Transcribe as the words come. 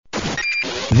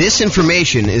This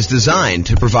information is designed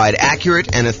to provide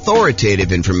accurate and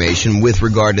authoritative information with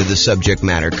regard to the subject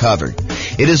matter covered.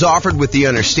 It is offered with the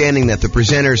understanding that the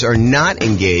presenters are not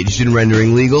engaged in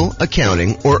rendering legal,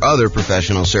 accounting, or other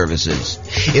professional services.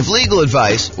 If legal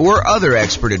advice or other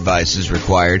expert advice is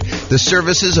required, the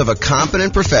services of a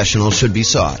competent professional should be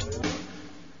sought.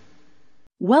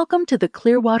 Welcome to the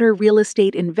Clearwater Real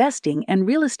Estate Investing and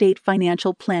Real Estate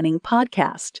Financial Planning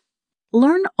podcast.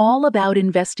 Learn all about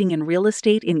investing in real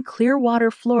estate in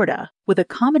Clearwater, Florida, with a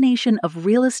combination of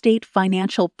real estate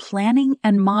financial planning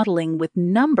and modeling with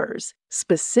numbers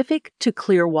specific to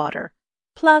Clearwater,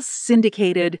 plus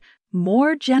syndicated,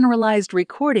 more generalized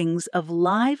recordings of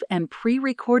live and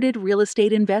pre-recorded real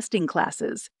estate investing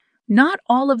classes, not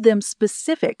all of them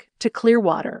specific to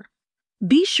Clearwater.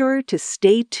 Be sure to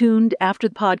stay tuned after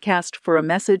the podcast for a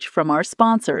message from our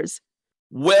sponsors.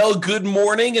 Well, good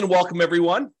morning and welcome,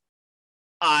 everyone.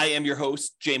 I am your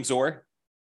host, James Orr,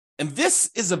 and this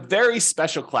is a very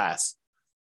special class.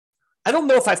 I don't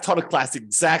know if I've taught a class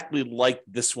exactly like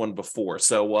this one before,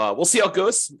 so we'll see how it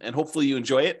goes, and hopefully you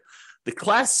enjoy it. The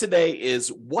class today is,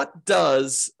 what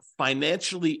does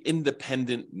financially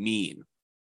independent mean?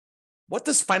 What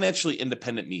does financially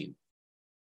independent mean?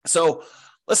 So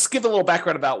let's give a little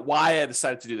background about why I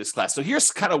decided to do this class. So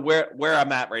here's kind of where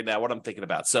I'm at right now, what I'm thinking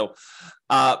about. So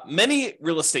many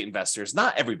real estate investors,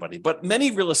 not everybody, but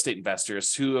many real estate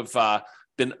investors who have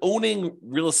been owning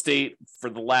real estate for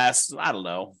the last,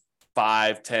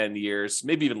 5-10 years,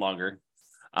 maybe even longer,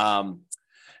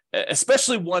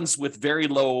 especially ones with very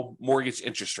low mortgage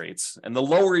interest rates. And the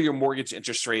lower your mortgage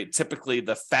interest rate, typically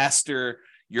the faster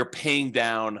you're paying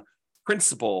down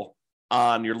principal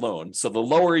on your loan. So the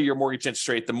lower your mortgage interest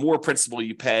rate, the more principal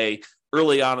you pay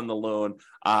early on in the loan.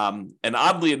 And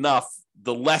oddly enough,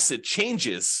 the less it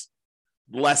changes,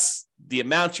 less the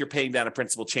amount you're paying down in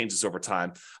principal changes over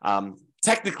time.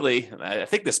 Technically, I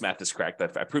think this math is correct.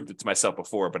 I proved it to myself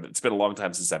before, but it's been a long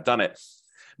time since I've done it.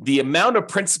 The amount of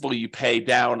principal you pay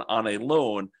down on a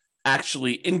loan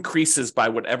actually increases by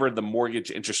whatever the mortgage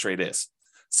interest rate is.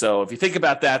 So if you think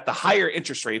about that, the higher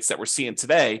interest rates that we're seeing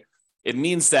today, it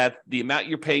means that the amount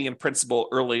you're paying in principal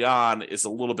early on is a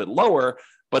little bit lower,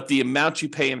 but the amount you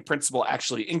pay in principal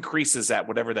actually increases at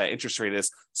whatever that interest rate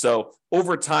is. So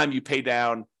over time, you pay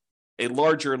down a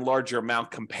larger and larger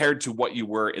amount compared to what you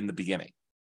were in the beginning,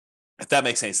 if that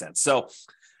makes any sense. So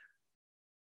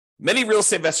many real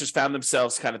estate investors found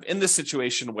themselves kind of in this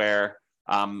situation where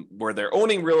they're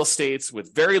owning real estates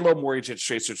with very low mortgage interest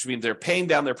rates, which means they're paying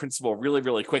down their principal really,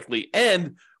 really quickly.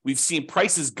 And we've seen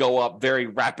prices go up very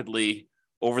rapidly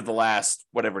over the last,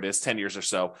 10 years or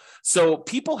so. So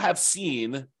people have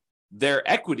seen their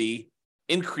equity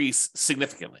increase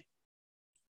significantly.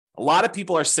 A lot of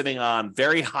people are sitting on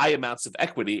very high amounts of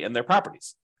equity in their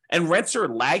properties, and rents are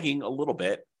lagging a little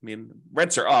bit. I mean,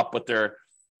 rents are up, but they're,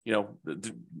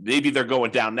 maybe they're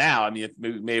going down now. I mean, it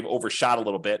may have overshot a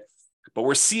little bit, but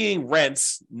we're seeing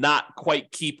rents not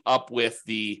quite keep up with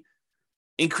the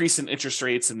increase in interest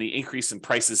rates and the increase in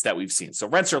prices that we've seen. So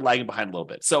rents are lagging behind a little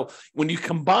bit. So when you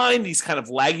combine these kind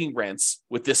of lagging rents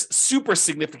with this super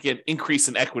significant increase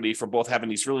in equity from both having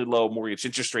these really low mortgage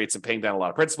interest rates and paying down a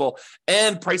lot of principal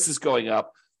and prices going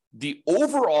up, the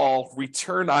overall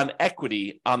return on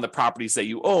equity on the properties that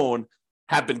you own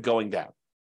have been going down.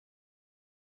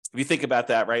 If you think about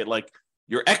that, right? Like,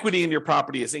 your equity in your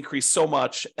property has increased so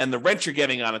much, and the rent you're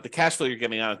getting on it, the cash flow you're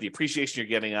getting on it, the appreciation you're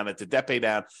getting on it, the debt pay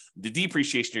down, the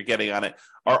depreciation you're getting on it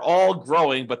are all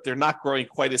growing, but they're not growing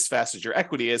quite as fast as your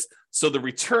equity is. So the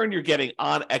return you're getting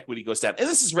on equity goes down. And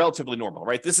this is relatively normal,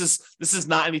 right? This is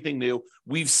not anything new.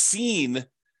 We've seen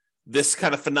this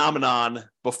kind of phenomenon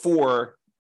before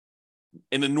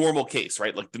in a normal case,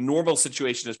 right? Like, the normal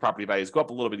situation is property values go up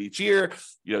a little bit each year.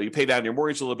 You pay down your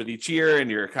mortgage a little bit each year, and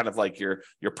you're kind of like your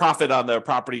profit on the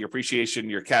property, your appreciation,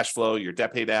 your cash flow, your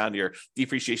debt pay down, your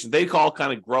depreciation, they all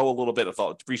kind of grow a little bit.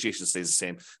 Depreciation stays the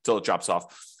same until it drops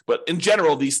off. But in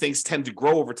general, these things tend to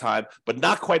grow over time, but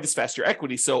not quite as fast as your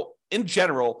equity. So in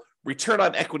general, return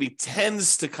on equity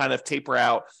tends to kind of taper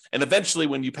out. And eventually,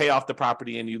 when you pay off the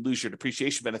property and you lose your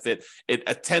depreciation benefit,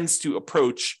 it tends to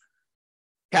approach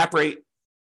cap rate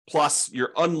plus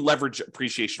your unleveraged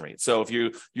appreciation rate. So if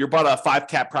you bought a 5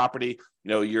 cap property,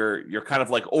 your kind of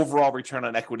like overall return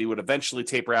on equity would eventually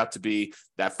taper out to be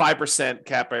that 5%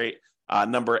 cap rate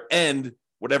number, and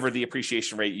whatever the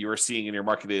appreciation rate you are seeing in your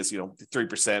market is,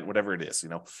 3%, whatever it is,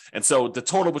 And so the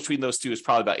total between those two is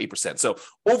probably about 8%. So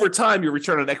over time, your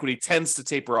return on equity tends to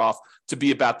taper off to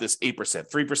be about this 8%,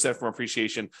 3% from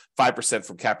appreciation, 5%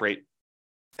 from cap rate.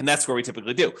 And that's where we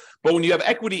typically do. But when you have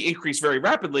equity increase very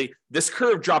rapidly, this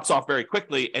curve drops off very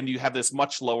quickly, and you have this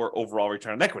much lower overall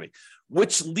return on equity,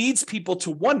 which leads people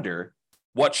to wonder,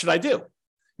 what should I do?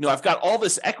 I've got all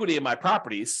this equity in my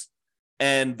properties,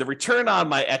 and the return on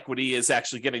my equity is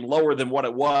actually getting lower than what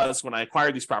it was when I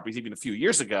acquired these properties even a few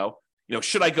years ago.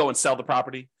 Should I go and sell the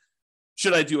property?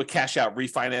 Should I do a cash out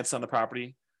refinance on the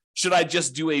property? Should I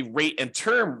just do a rate and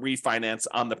term refinance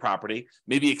on the property,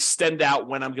 maybe extend out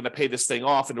when I'm going to pay this thing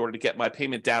off in order to get my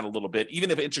payment down a little bit?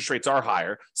 Even if interest rates are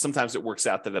higher, sometimes it works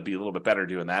out that it'll be a little bit better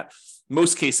doing that.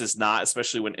 Most cases not,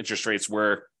 especially when interest rates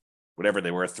were whatever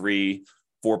they were, 3%,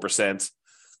 4%,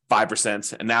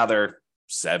 5%, and now they're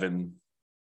 7%,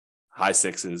 high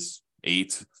 6s,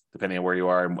 8%, depending on where you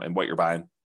are and what you're buying.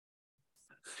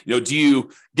 Do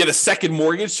you get a second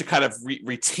mortgage to kind of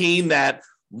retain that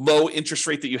low interest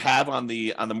rate that you have on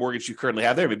the mortgage you currently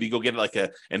have there? Maybe you go get like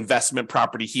a investment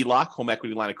property HELOC, home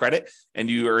equity line of credit, and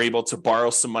you are able to borrow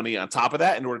some money on top of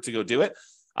that in order to go do it.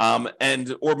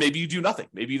 Or maybe you do nothing.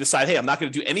 Maybe you decide, hey, I'm not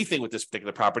going to do anything with this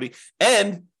particular property.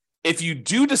 And if you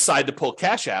do decide to pull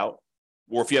cash out,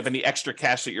 or if you have any extra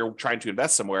cash that you're trying to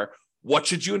invest somewhere, what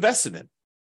should you invest it in?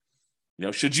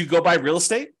 Should you go buy real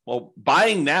estate? Well,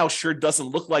 buying now sure doesn't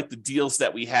look like the deals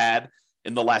that we had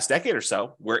in the last decade or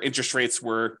so, where interest rates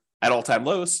were at all-time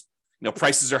lows.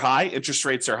 Prices are high, interest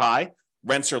rates are high,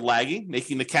 rents are lagging,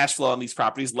 making the cash flow on these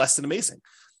properties less than amazing.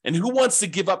 And who wants to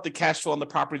give up the cash flow on the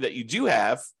property that you do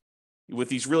have with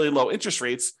these really low interest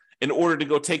rates in order to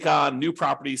go take on new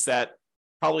properties that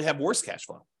probably have worse cash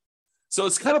flow? So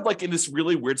it's kind of like in this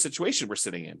really weird situation we're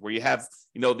sitting in, where you have,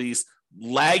 these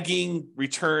lagging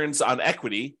returns on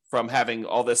equity from having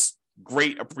all this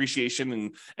great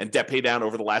appreciation and debt pay down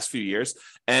over the last few years.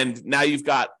 And now you've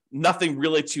got nothing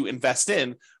really to invest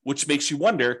in, which makes you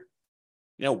wonder,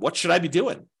 what should I be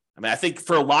doing? I think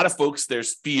for a lot of folks,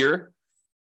 there's fear.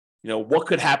 What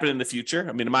could happen in the future?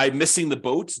 Am I missing the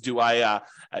boat? Do I,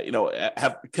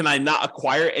 can I not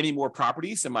acquire any more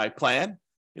properties in my plan?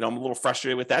 I'm a little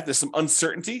frustrated with that. There's some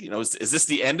uncertainty. Is this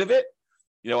the end of it?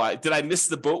 Did I miss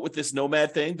the boat with this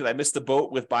nomad thing? Did I miss the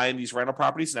boat with buying these rental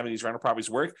properties and having these rental properties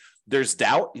work? There's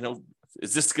doubt.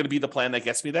 Is this going to be the plan that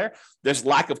gets me there? There's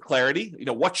lack of clarity.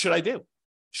 What should I do?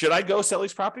 Should I go sell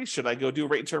these properties? Should I go do a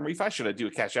rate and term refi? Should I do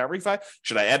a cash out refi?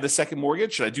 Should I add the second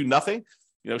mortgage? Should I do nothing?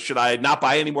 Should I not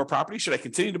buy any more properties? Should I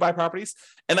continue to buy properties?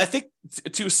 And I think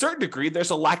to a certain degree,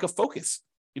 there's a lack of focus.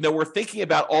 We're thinking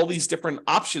about all these different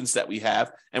options that we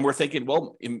have, and we're thinking,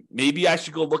 well, maybe I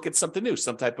should go look at something new,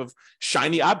 some type of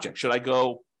shiny object. Should I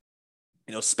go,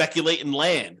 speculate in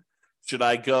land? Should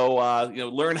I go,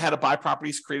 learn how to buy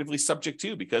properties creatively subject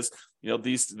to? Because,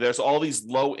 there's all these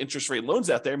low interest rate loans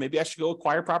out there. Maybe I should go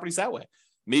acquire properties that way.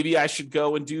 Maybe I should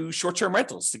go and do short-term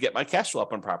rentals to get my cash flow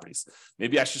up on properties.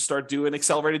 Maybe I should start doing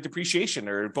accelerated depreciation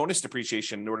or bonus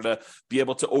depreciation in order to be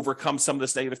able to overcome some of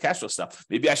this negative cash flow stuff.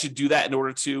 Maybe I should do that in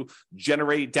order to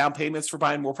generate down payments for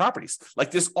buying more properties.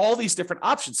 Like there's all these different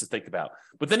options to think about.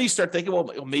 But then you start thinking,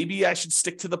 well, maybe I should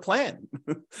stick to the plan.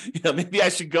 Maybe I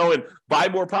should go and buy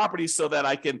more properties so that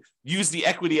I can use the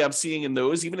equity I'm seeing in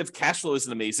those, even if cash flow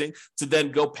isn't amazing, to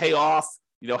then go pay off,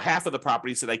 half of the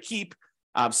properties that I keep.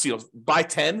 Buy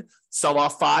 10, sell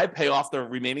off 5, pay off the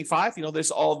remaining 5.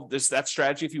 There's that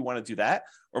strategy if you want to do that.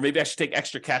 Or maybe I should take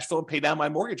extra cash flow and pay down my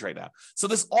mortgage right now. So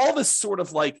there's all this sort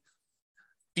of like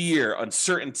fear,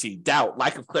 uncertainty, doubt,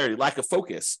 lack of clarity, lack of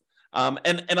focus.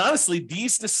 And honestly,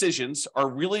 these decisions are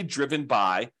really driven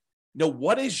by,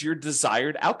 what is your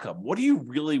desired outcome? What do you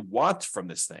really want from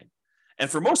this thing? And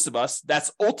for most of us,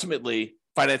 that's ultimately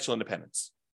financial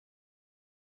independence.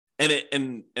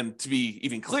 And to be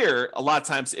even clearer, a lot of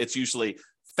times it's usually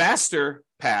faster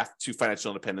path to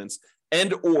financial independence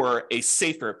and or a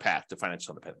safer path to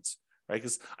financial independence, right?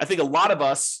 Because I think a lot of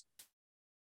us,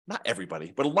 not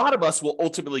everybody, but a lot of us will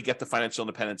ultimately get to financial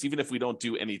independence, even if we don't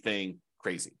do anything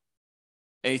crazy,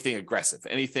 anything aggressive,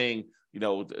 anything,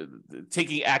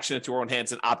 taking action into our own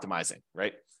hands and optimizing,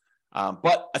 right?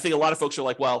 But I think a lot of folks are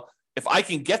like, well, if I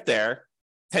can get there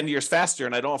 10 years faster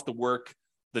and I don't have to work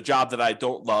the job that I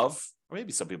don't love, or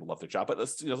maybe some people love their job, but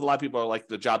a lot of people are like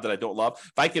the job that I don't love.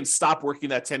 If I can stop working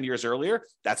that 10 years earlier,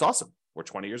 that's awesome. Or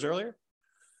 20 years earlier.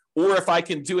 Or if I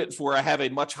can do it where I have a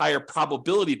much higher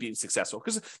probability of being successful,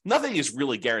 because nothing is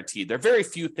really guaranteed. There are very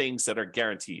few things that are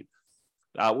guaranteed.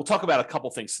 We'll talk about a couple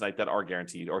things tonight that are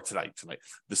guaranteed, or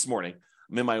this morning.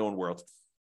 I'm in my own world.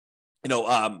 There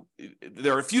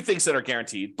are a few things that are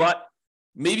guaranteed, but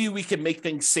maybe we can make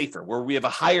things safer where we have a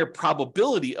higher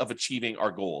probability of achieving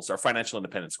our goals, our financial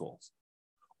independence goals.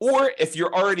 Or if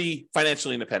you're already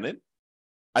financially independent,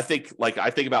 I think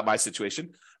about my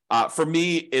situation. For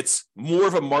me, it's more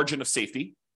of a margin of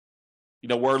safety.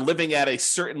 we're living at a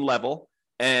certain level.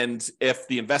 And if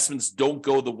the investments don't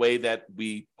go the way that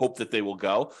we hope that they will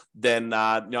go, then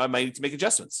I might need to make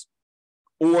adjustments.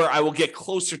 Or I will get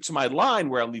closer to my line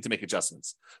where I'll need to make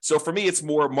adjustments. So for me, it's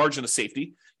more margin of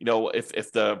safety.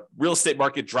 If the real estate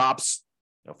market drops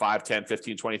 5, 10,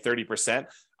 15, 20, 30%,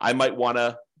 I might want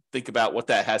to think about what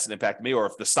that has an impact on me. Or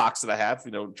if the stocks that I have,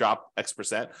 drop X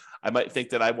percent, I might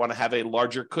think that I want to have a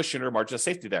larger cushion or margin of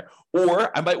safety there. Or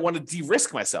I might want to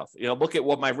de-risk myself, look at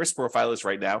what my risk profile is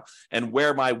right now and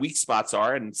where my weak spots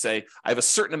are and say, I have a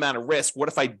certain amount of risk. What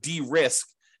if I de-risk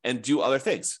and do other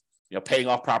things? Paying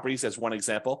off properties as one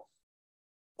example,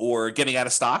 or getting out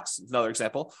of stocks is another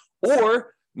example.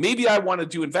 Or maybe I want to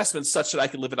do investments such that I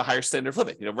can live at a higher standard of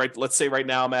living. Let's say right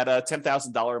now I'm at a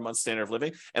 $10,000 a month standard of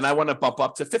living, and I want to bump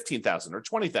up to $15,000 or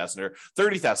 $20,000 or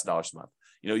 $30,000 a month.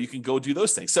 You can go do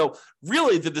those things. So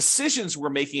really, the decisions we're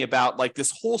making about like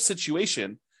this whole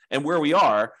situation and where we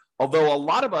are, although a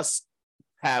lot of us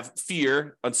have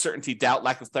fear, uncertainty, doubt,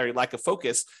 lack of clarity, lack of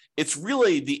focus, it's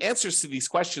really the answers to these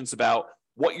questions about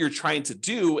what you're trying to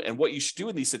do and what you should do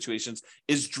in these situations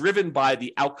is driven by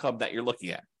the outcome that you're looking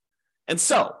at. And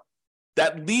so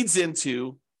that leads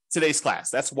into today's class.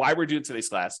 That's why we're doing today's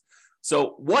class.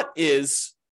 So what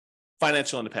is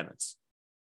financial independence?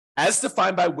 As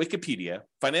defined by Wikipedia,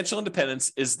 financial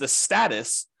independence is the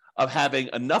status of having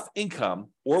enough income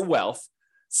or wealth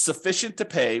sufficient to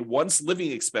pay one's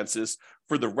living expenses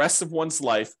for the rest of one's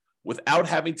life without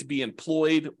having to be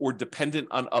employed or dependent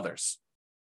on others.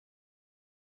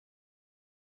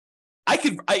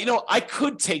 I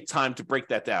could take time to break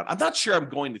that down. I'm not sure I'm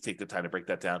going to take the time to break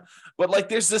that down, but like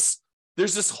there's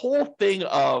this whole thing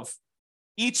of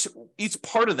each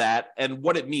part of that and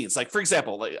what it means. Like, for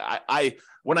example, like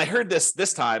when I heard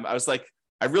this time, I was like,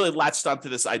 I really latched onto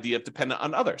this idea of dependent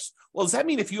on others. Well, does that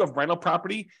mean if you have rental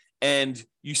property and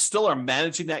you still are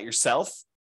managing that yourself,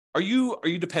 are you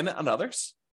dependent on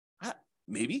others?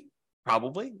 Maybe,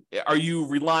 probably. Are you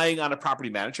relying on a property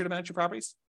manager to manage your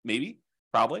properties? Maybe,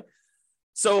 probably.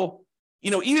 So,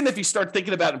 even if you start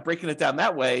thinking about and breaking it down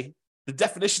that way, the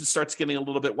definition starts getting a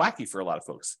little bit wacky for a lot of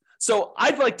folks. So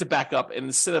I'd like to back up, and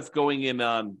instead of going in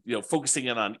on, focusing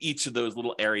in on each of those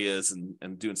little areas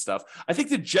and doing stuff, I think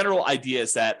the general idea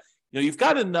is that, you've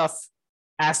got enough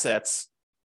assets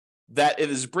that it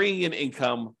is bringing in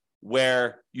income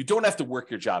where you don't have to work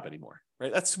your job anymore,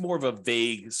 right? That's more of a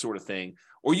vague sort of thing.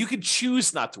 Or you could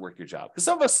choose not to work your job. Because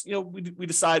some of us, we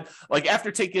decide, like I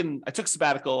took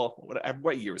sabbatical,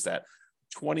 what year was that?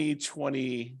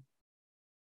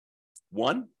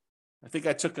 2021? I think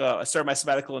I started my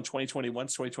sabbatical in 2021,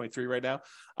 it's 2023 right now.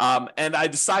 And I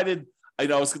decided, I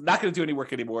was not going to do any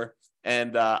work anymore.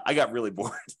 And I got really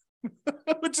bored,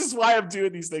 which is why I'm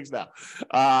doing these things now.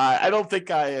 I don't think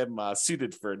I am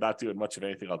suited for not doing much of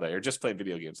anything all day or just playing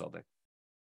video games all day.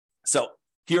 So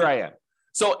here I am.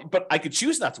 But I could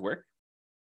choose not to work.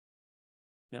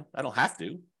 I don't have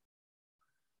to.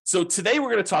 So today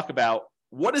we're going to talk about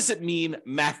what does it mean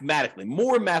mathematically,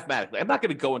 more mathematically. I'm not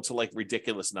going to go into like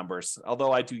ridiculous numbers,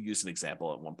 although I do use an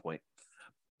example at one point.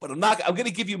 But I'm going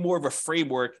to give you more of a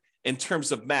framework in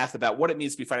terms of math about what it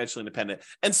means to be financially independent.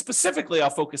 And specifically, I'll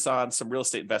focus on some real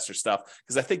estate investor stuff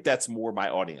because I think that's more my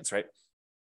audience, right?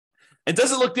 And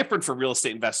does it look different for real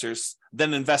estate investors than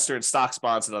an investor in stocks,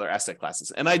 bonds, and other asset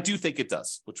classes? And I do think it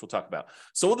does, which we'll talk about.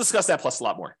 So we'll discuss that plus a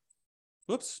lot more.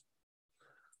 Whoops.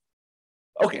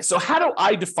 Okay, so how do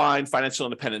I define financial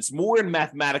independence more in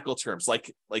mathematical terms?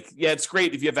 Like, yeah, it's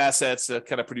great if you have assets to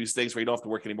kind of produce things where you don't have to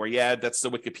work anymore. Yeah, that's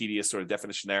the Wikipedia sort of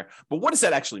definition there. But what does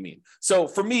that actually mean? So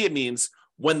for me, it means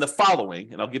when the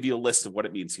following, and I'll give you a list of what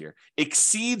it means here,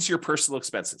 exceeds your personal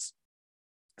expenses.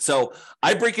 So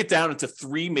I break it down into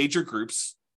three major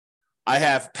groups. I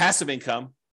have passive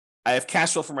income, I have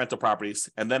cash flow from rental properties,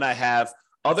 and then I have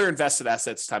other invested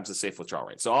assets times the safe withdrawal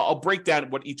rate. So I'll break down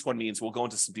what each one means. We'll go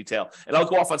into some detail, and I'll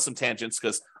go off on some tangents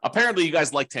because apparently you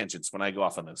guys like tangents when I go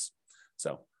off on this.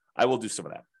 So I will do some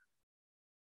of that.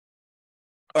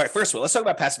 All right, first of all, let's talk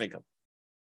about passive income.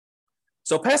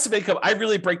 So passive income, I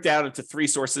really break down into three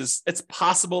sources. It's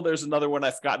possible there's another one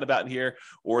I've forgotten about in here,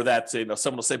 or that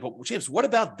someone will say, "But James, what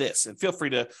about this?" And feel free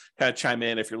to kind of chime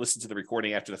in. If you're listening to the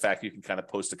recording after the fact, you can kind of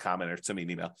post a comment or send me an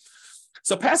email.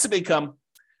 So passive income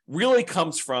really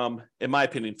comes from, in my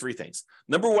opinion, three things.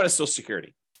 Number one is Social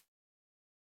Security.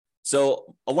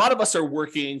 So a lot of us are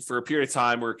working for a period of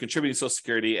time, we're contributing to Social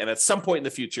Security, and at some point in the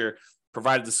future,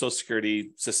 provided the Social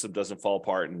Security system doesn't fall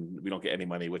apart and we don't get any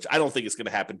money, which I don't think is going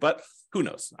to happen, but who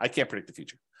knows? I can't predict the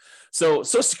future. So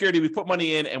Social Security, we put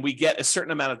money in and we get a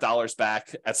certain amount of dollars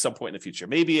back at some point in the future.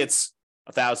 Maybe it's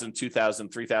 $1,000, $2,000,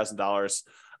 $3,000.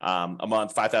 a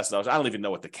month, $5,000. I don't even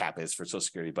know what the cap is for Social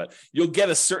Security, but you'll get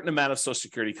a certain amount of Social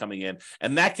Security coming in,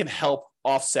 and that can help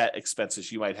offset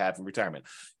expenses you might have in retirement.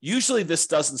 Usually this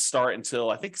doesn't start until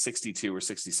I think 62 or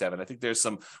 67. I think there's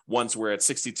some ones where at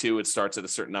 62 it starts at a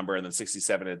certain number, and then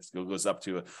 67 it goes up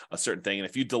to a certain thing. And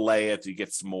if you delay it, you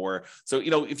get some more. So,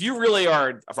 if you really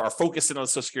are focusing on the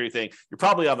Social Security thing, you're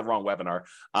probably on the wrong webinar.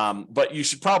 But you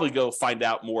should probably go find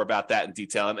out more about that in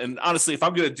detail. And honestly, if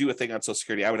I'm going to do a thing on Social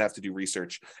Security, I would have to do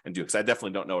research and do it, because I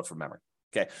definitely don't know it from memory.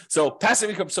 Okay, so passive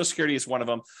income Social Security is one of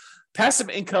them. Passive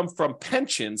income from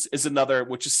pensions is another,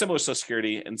 which is similar to Social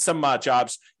Security. In some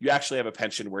jobs, you actually have a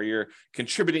pension where you're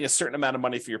contributing a certain amount of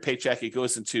money for your paycheck. It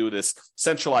goes into this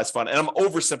centralized fund. And I'm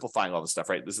oversimplifying all this stuff,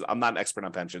 right? I'm not an expert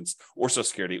on pensions or Social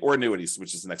Security or annuities,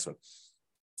 which is the next one.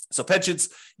 So pensions,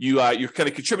 you're kind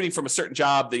of contributing from a certain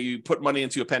job that you put money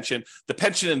into a pension. The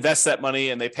pension invests that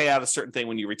money and they pay out a certain thing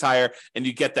when you retire, and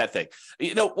you get that thing.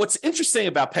 What's interesting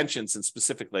about pensions, and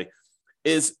specifically,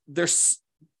 is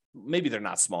maybe they're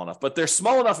not small enough, but they're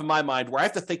small enough in my mind where I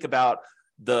have to think about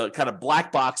the kind of black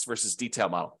box versus detail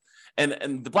model.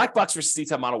 And the black box versus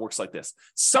detail model works like this.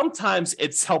 Sometimes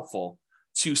it's helpful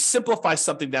to simplify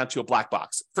something down to a black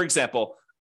box. For example,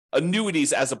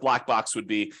 annuities as a black box would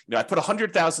be, I put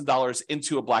 $100,000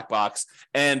 into a black box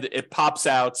and it pops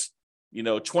out,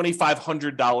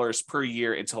 $2,500 per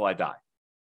year until I die.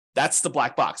 That's the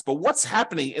black box. But what's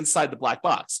happening inside the black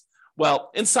box?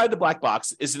 Well, inside the black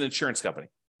box is an insurance company.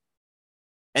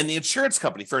 And the insurance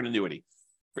company for an annuity,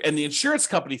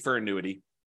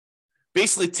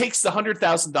 basically takes the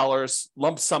 $100,000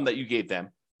 lump sum that you gave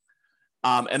them,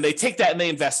 and they take that and they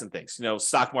invest in things,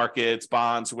 stock markets,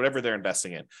 bonds, whatever they're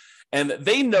investing in. And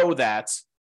they know that,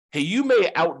 hey, you may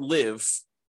outlive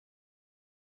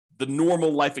the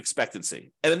normal life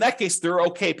expectancy. And in that case, they're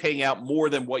okay paying out more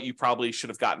than what you probably should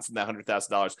have gotten from that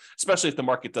 $100,000, especially if the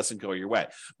market doesn't go your way.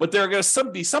 But there are going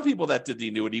to be some people that did the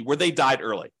annuity where they died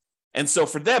early. And so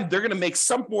for them, they're going to make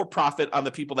some more profit on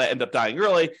the people that end up dying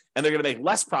early, and they're going to make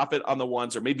less profit on the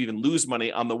ones, or maybe even lose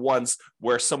money on the ones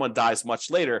where someone dies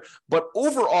much later. But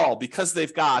overall, because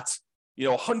they've got,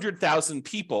 100,000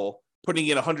 people putting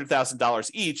in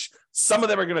 $100,000 each, some of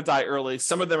them are going to die early.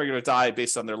 Some of them are going to die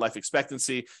based on their life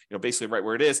expectancy, basically right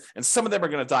where it is. And some of them are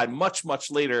going to die much, much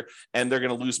later, and they're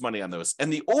going to lose money on those.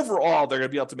 And the overall, they're going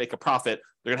to be able to make a profit.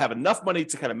 They're going to have enough money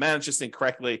to kind of manage this thing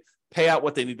correctly, pay out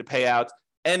what they need to pay out,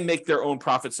 and make their own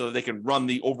profit so that they can run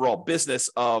the overall business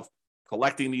of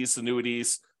collecting these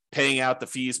annuities, paying out the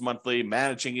fees monthly,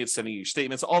 managing it, sending you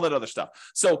statements, all that other stuff.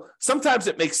 So sometimes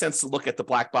it makes sense to look at the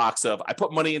black box of, I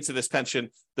put money into this pension,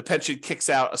 the pension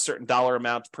kicks out a certain dollar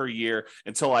amount per year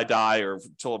until I die or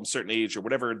until I'm a certain age or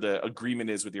whatever the agreement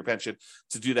is with your pension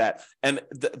to do that. And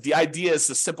the idea is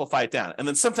to simplify it down. And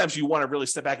then sometimes you want to really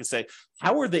step back and say,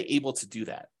 how are they able to do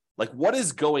that? Like, what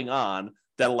is going on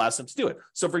that allows them to do it?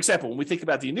 So for example, when we think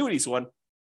about the annuities one,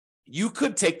 you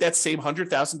could take that same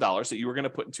 $100,000 that you were going to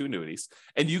put into annuities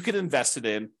and you could invest it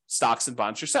in stocks and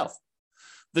bonds yourself.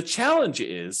 The challenge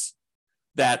is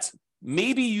that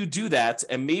maybe you do that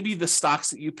and maybe the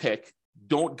stocks that you pick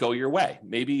don't go your way.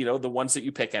 Maybe, the ones that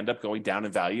you pick end up going down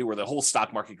in value, or the whole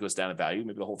stock market goes down in value.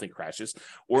 Maybe the whole thing crashes,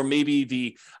 or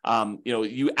maybe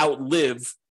you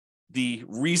outlive the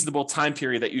reasonable time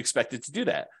period that you expected to do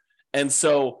that. And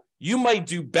so you might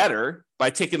do better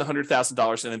by taking the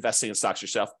 $100,000 and investing in stocks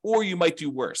yourself, or you might do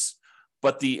worse.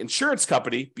 But the insurance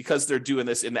company, because they're doing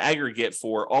this in the aggregate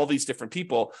for all these different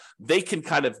people, they can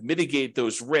kind of mitigate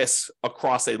those risks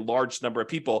across a large number of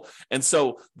people. And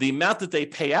so the amount that they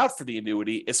pay out for the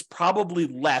annuity is probably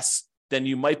less than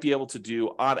you might be able to do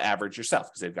on average yourself,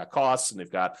 because they've got costs and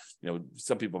they've got,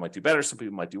 some people might do better, some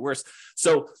people might do worse.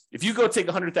 So if you go take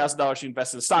 $100,000, you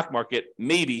invest in the stock market,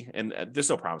 maybe, and there's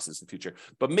no promises in the future,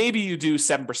 but maybe you do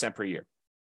 7% per year.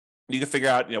 You can figure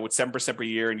out, with 7% per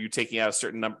year and you taking out a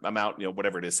certain amount,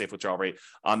 whatever it is, safe withdrawal rate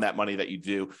on that money that you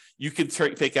do, you can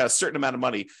take out a certain amount of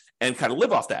money and kind of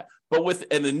live off that. But with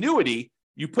an annuity,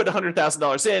 you put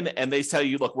 $100,000 in and they tell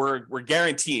you, look, we're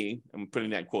guaranteeing, I'm putting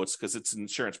that in quotes because it's an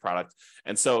insurance product.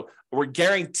 And so we're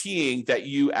guaranteeing that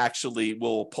you actually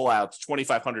will pull out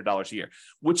 $2,500 a year,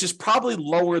 which is probably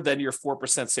lower than your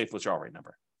 4% safe withdrawal rate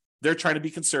number. They're trying to be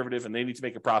conservative and they need to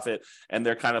make a profit. And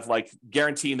they're kind of like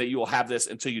guaranteeing that you will have this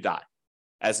until you die.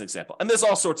 as an example. And there's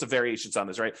all sorts of variations on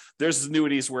this, right? There's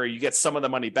annuities where you get some of the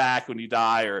money back when you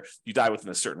die, or you die within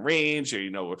a certain range,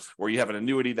 or, or you have an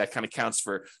annuity that kind of counts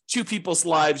for two people's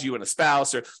lives, you and a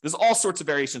spouse, or there's all sorts of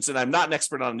variations. And I'm not an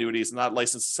expert on annuities, I'm not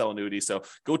licensed to sell annuities. So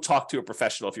go talk to a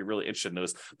professional if you're really interested in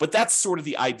those. But that's sort of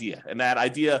the idea. And that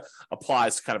idea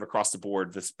applies kind of across the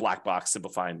board, this black box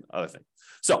simplifying other thing.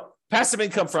 So passive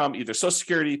income from either Social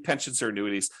Security, pensions, or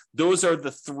annuities. Those are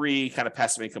the three kind of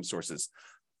passive income sources.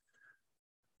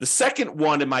 The second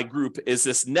one in my group is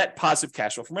this net positive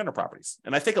cash flow from rental properties.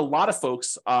 And I think a lot of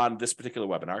folks on this particular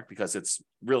webinar, because it's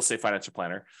Real Estate Financial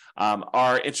Planner,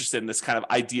 are interested in this kind of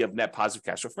idea of net positive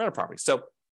cash flow from rental properties. So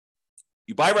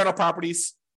you buy rental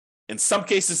properties. In some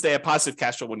cases, they have positive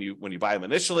cash flow when you buy them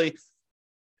initially,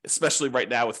 especially right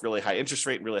now with really high interest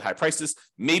rate and really high prices.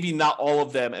 Maybe not all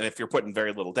of them, and if you're putting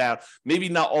very little down, maybe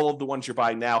not all of the ones you're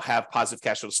buying now have positive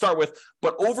cash flow to start with,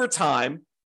 but over time,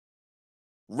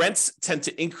 rents tend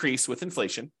to increase with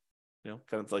inflation, kind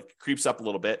of like creeps up a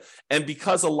little bit. And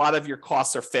because a lot of your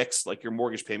costs are fixed, like your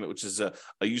mortgage payment, which is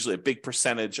usually a big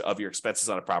percentage of your expenses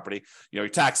on a property, your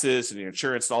taxes and your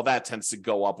insurance and all that tends to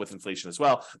go up with inflation as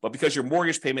well. But because your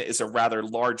mortgage payment is a rather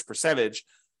large percentage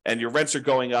and your rents are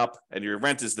going up and your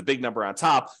rent is the big number on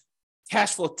top,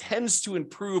 cash flow tends to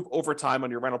improve over time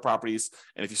on your rental properties.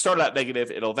 And if you start out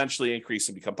negative, it'll eventually increase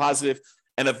and become positive.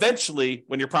 And eventually,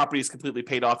 when your property is completely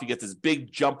paid off, you get this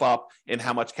big jump up in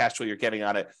how much cash flow you're getting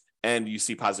on it, and you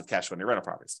see positive cash flow on your rental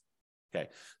properties. Okay,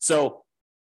 so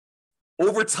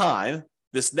over time,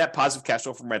 this net positive cash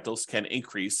flow from rentals can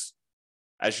increase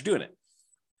as you're doing it.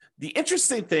 The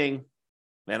interesting thing,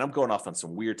 man, I'm going off on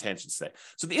some weird tangents today.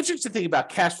 So the interesting thing about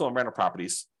cash flow and rental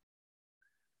properties,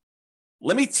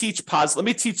 let me teach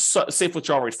safe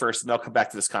withdrawal rate first, and then I'll come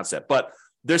back to this concept. But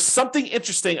there's something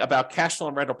interesting about cash flow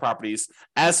and rental properties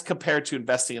as compared to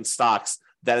investing in stocks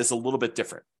that is a little bit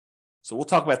different. So we'll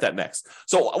talk about that next.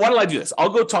 So why don't I do this? I'll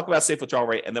go talk about safe withdrawal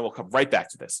rate, and then we'll come right back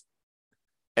to this.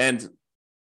 And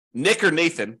Nick or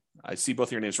Nathan, I see both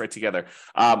of your names right together.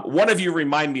 One of you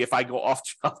remind me if I go off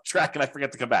track and I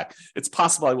forget to come back. It's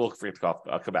possible I will forget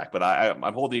to come back, but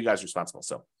I'm holding you guys responsible.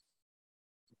 So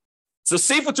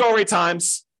safe withdrawal rate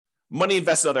times money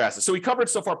invested in other assets. So we covered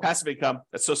so far passive income,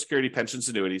 that's Social Security, pensions,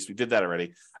 annuities. We did that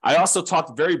already. I also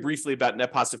talked very briefly about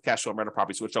net positive cash flow and rental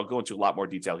properties, which I'll go into a lot more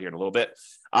detail here in a little bit.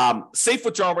 Safe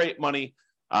withdrawal rate money,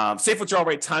 safe withdrawal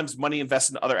rate times money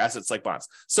invested in other assets like bonds.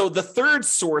 So the third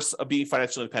source of being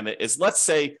financially independent is, let's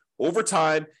say over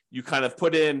time, you kind of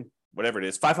put in whatever it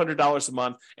is, $500 a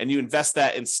month, and you invest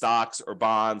that in stocks or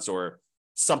bonds or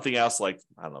something else like,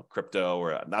 I don't know, crypto,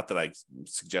 or not that I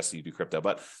suggest you do crypto,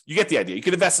 but you get the idea. You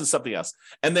can invest in something else.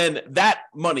 And then that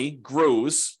money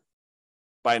grows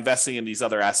by investing in these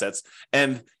other assets.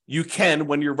 And you can,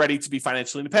 when you're ready to be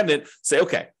financially independent, say,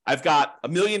 okay, I've got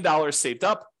 $1 million saved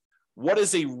up. What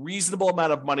is a reasonable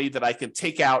amount of money that I can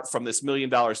take out from this $1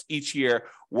 million each year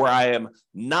where I am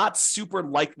not super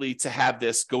likely to have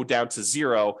this go down to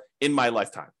zero in my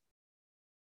lifetime?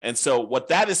 And so what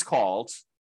that is called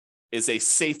is a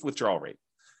safe withdrawal rate.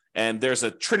 And there's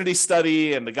a Trinity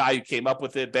study, and the guy who came up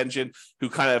with it, Benjamin, who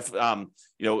kind of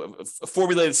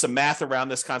formulated some math around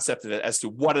this concept as to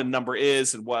what a number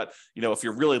is and what, if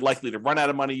you're really likely to run out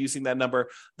of money using that number.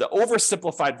 The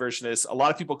oversimplified version is, a lot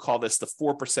of people call this the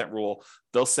 4% rule.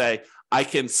 They'll say, I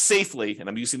can safely, and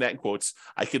I'm using that in quotes,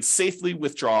 I can safely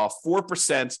withdraw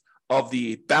 4% of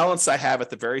the balance I have at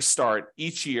the very start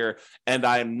each year, and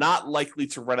I am not likely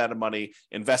to run out of money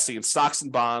investing in stocks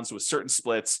and bonds with certain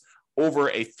splits over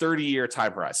a 30-year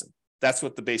time horizon. That's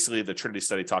what basically the Trinity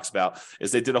study talks about,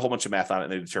 is they did a whole bunch of math on it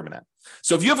and they determined that.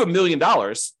 So if you have $1 million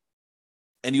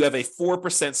and you have a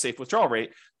 4% safe withdrawal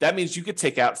rate, that means you could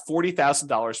take out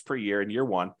 $40,000 per year in year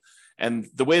one. And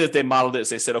the way that they modeled it is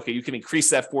they said, okay, you can increase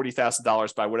that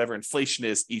 $40,000 by whatever inflation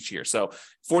is each year. So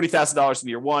 $40,000 in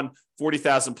year one,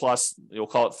 40,000 plus, you'll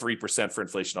call it 3% for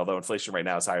inflation, although inflation right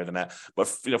now is higher than that. But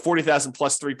 40,000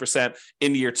 plus 3%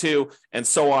 in year two, and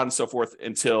so on and so forth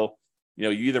until you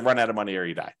either run out of money or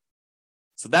you die.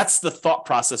 So that's the thought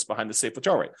process behind the safe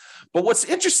withdrawal rate. But what's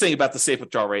interesting about the safe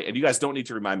withdrawal rate, and you guys don't need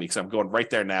to remind me because I'm going right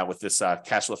there now with this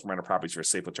cash flow from rental properties for a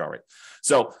safe withdrawal rate.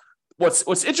 So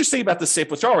what's interesting about the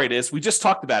safe withdrawal rate is, we just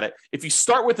talked about it. If you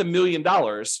start with $1 million,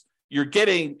 you're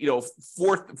getting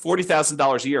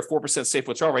 $40,000 a year, 4% safe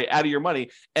withdrawal rate out of your money.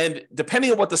 And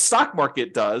depending on what the stock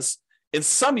market does, in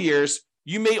some years,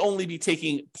 you may only be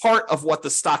taking part of what the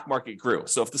stock market grew.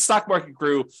 So if the stock market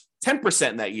grew 10%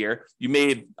 in that year, you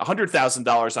made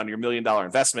 $100,000 on your $1 million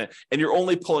investment, and you're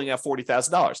only pulling out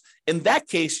 $40,000. In that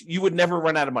case, you would never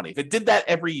run out of money. If it did that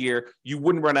every year, you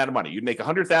wouldn't run out of money. You'd make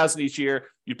 $100,000 each year,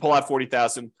 you'd pull out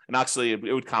 $40,000, and actually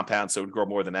it would compound, so it would grow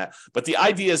more than that. But the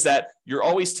idea is that you're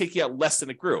always taking out less than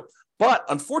it grew. But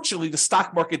unfortunately, the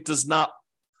stock market does not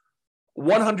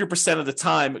 100% of the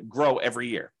time grow every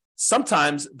year.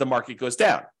 Sometimes the market goes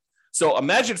down. So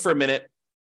imagine for a minute,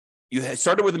 you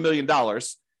started with $1 million.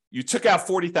 You took out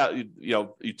 40,000,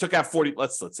 you took out 40,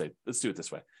 let's do it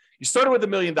this way. You started with $1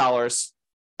 million.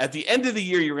 At the end of the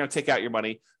year, you're going to take out your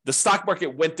money. The stock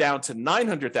market went down to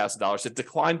 $900,000. It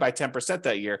declined by 10%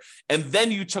 that year. And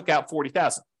then you took out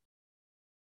 40,000.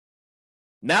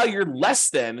 Now you're less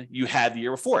than you had the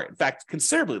year before. In fact,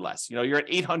 considerably less. You're at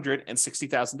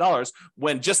 $860,000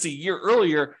 when just a year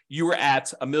earlier, you were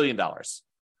at $1 million.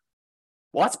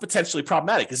 Well, that's potentially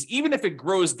problematic because even if it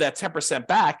grows that 10%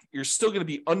 back, you're still going to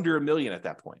be under $1 million at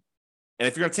that point. And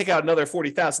if you're going to take out another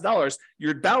 $40,000,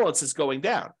 your balance is going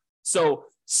down. So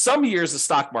some years the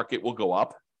stock market will go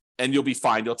up and you'll be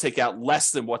fine. You'll take out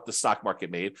less than what the stock market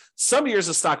made. Some years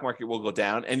the stock market will go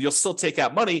down and you'll still take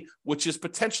out money, which is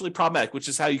potentially problematic, which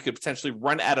is how you could potentially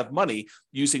run out of money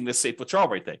using this safe withdrawal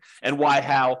rate thing. And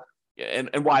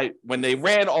why when they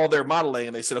ran all their modeling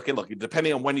and they said, okay, look,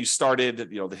 depending on when you started,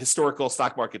 the historical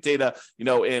stock market data,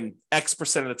 in X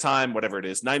percent of the time, whatever it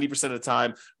is, 90% of the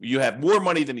time, you have more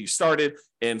money than you started.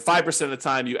 And 5% of the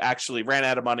time, you actually ran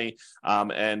out of money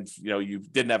and you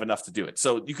didn't have enough to do it.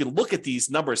 So you can look at these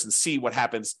numbers and see what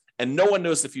happens. And no one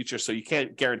knows the future, so you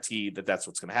can't guarantee that that's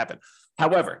what's going to happen.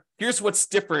 However, here's what's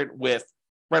different with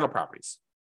rental properties.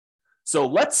 So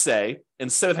let's say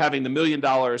instead of having the $1 million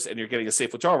and you're getting a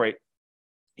safe withdrawal rate,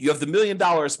 you have the $1 million,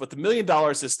 but the $1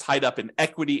 million is tied up in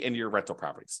equity in your rental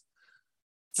properties,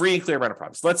 free and clear rental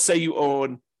properties. Let's say you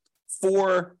own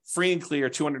 4 free and clear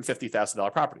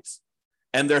 $250,000 properties,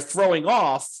 and they're throwing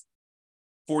off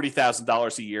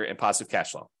 $40,000 a year in positive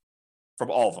cash flow from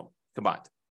all of them combined.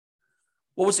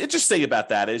 Well, what's interesting about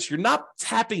that is you're not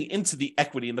tapping into the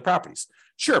equity in the properties.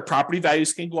 Sure, property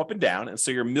values can go up and down, and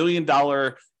so your $1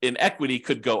 million in equity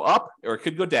could go up or it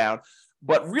could go down.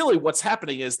 But really what's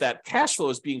happening is that cash flow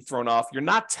is being thrown off. You're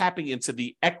not tapping into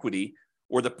the equity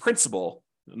or the principal,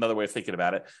 another way of thinking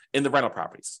about it, in the rental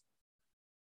properties.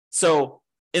 So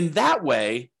in that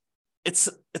way, it's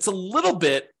a little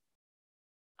bit,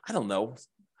 I don't know,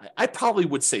 I probably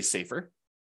would say safer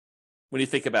when you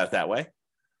think about it that way.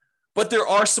 But there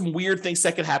are some weird things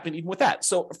that can happen even with that.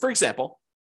 So for example,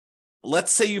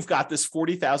 let's say you've got this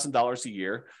 $40,000 a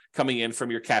year coming in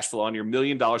from your cash flow on your $1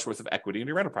 million worth of equity in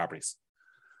your rental properties.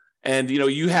 And,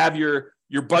 you have your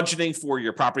budgeting for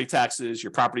your property taxes,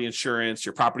 your property insurance,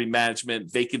 your property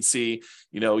management, vacancy,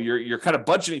 you're kind of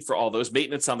budgeting for all those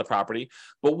maintenance on the property.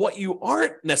 But what you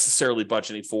aren't necessarily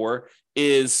budgeting for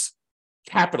is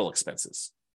capital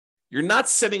expenses. You're not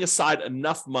setting aside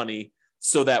enough money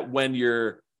so that when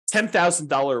your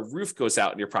 $10,000 roof goes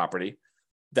out in your property,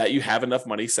 that you have enough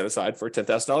money set aside for a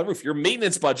 $10,000 roof. Your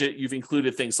maintenance budget, you've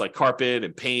included things like carpet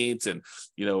and paint and,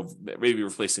 maybe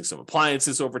replacing some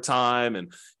appliances over time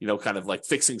and, kind of like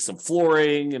fixing some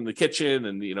flooring in the kitchen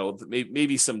and,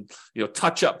 maybe some,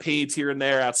 touch-up paint here and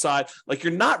there outside. Like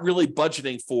you're not really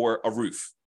budgeting for a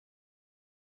roof.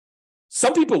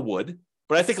 Some people would,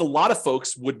 but I think a lot of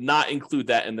folks would not include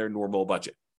that in their normal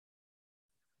budget.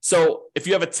 So if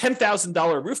you have a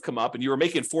 $10,000 roof come up and you were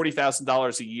making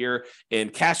 $40,000 a year in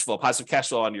cash flow, positive cash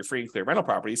flow on your free and clear rental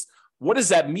properties, what does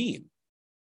that mean?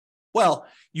 Well,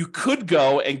 you could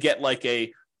go and get like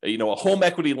a home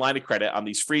equity line of credit on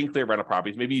these free and clear rental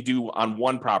properties. Maybe you do on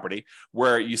one property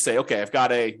where you say, okay, I've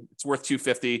got it's worth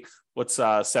 $250. What's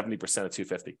 70% of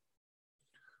 $250?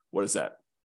 What is that?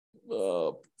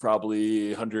 Probably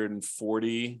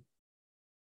 140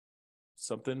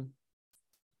 something.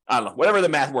 I don't know, whatever the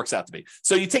math works out to be.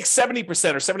 So you take 70%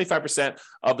 or 75%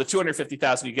 of the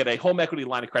 $250,000, you get a home equity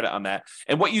line of credit on that.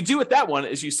 And what you do with that one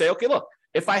is you say, okay, look,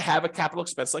 if I have a capital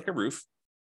expense like a roof,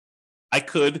 I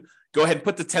could go ahead and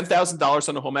put the $10,000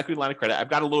 on the home equity line of credit. I've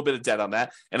got a little bit of debt on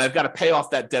that, and I've got to pay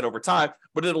off that debt over time,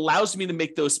 but it allows me to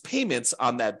make those payments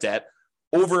on that debt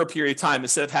over a period of time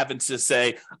instead of having to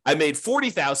say, I made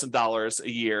 $40,000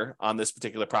 a year on this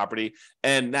particular property,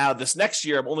 and now this next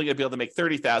year I'm only going to be able to make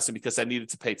 $30,000 because I needed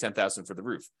to pay $10,000 for the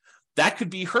roof. That could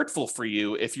be hurtful for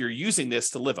you if you're using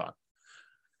this to live on.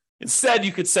 Instead,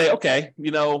 you could say, okay,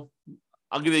 I'm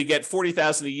going to get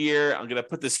 $40,000 a year. I'm going to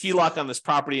put this HELOC on this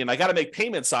property, and I got to make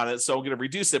payments on it, so I'm going to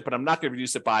reduce it, but I'm not going to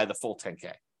reduce it by the full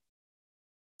 $10K.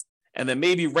 And then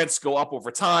maybe rents go up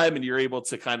over time, and you're able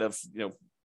to kind of,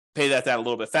 pay that down a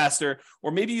little bit faster,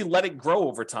 or maybe you let it grow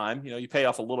over time. You pay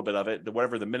off a little bit of it,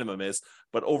 whatever the minimum is,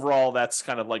 but overall that's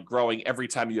kind of like growing every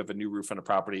time you have a new roof on a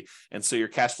property. And so your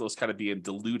cash flow is kind of being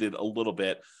diluted a little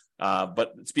bit,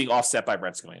 but it's being offset by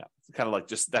rents going up. It's kind of like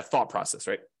just that thought process,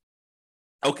 right?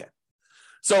 Okay.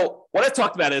 So what I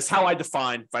talked about is how I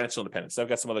define financial independence. I've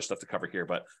got some other stuff to cover here,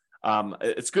 but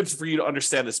it's good for you to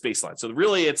understand this baseline. So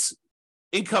really it's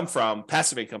income from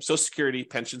passive income, Social Security,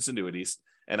 pensions, annuities.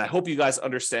 And I hope you guys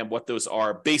understand what those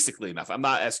are basically enough. I'm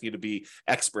not asking you to be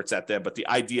experts at them, but the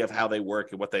idea of how they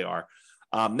work and what they are.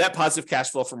 Net positive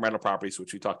cash flow from rental properties,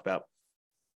 which we talked about.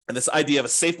 And this idea of a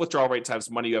safe withdrawal rate times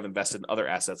money you have invested in other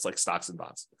assets like stocks and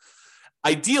bonds.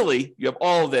 Ideally, you have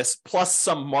all of this plus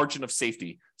some margin of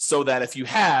safety so that if you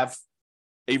have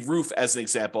a roof, as an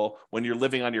example, when you're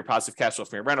living on your positive cash flow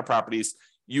from your rental properties,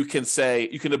 you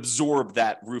can absorb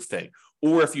that roof thing.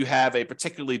 Or if you have a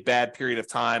particularly bad period of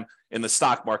time in the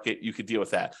stock market, you could deal with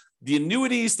that. The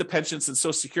annuities, the pensions, and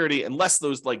Social Security, unless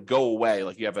those like go away,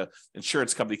 like you have an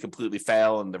insurance company completely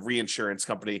fail and the reinsurance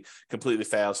company completely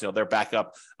fails, their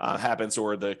backup happens,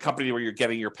 or the company where you're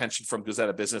getting your pension from goes out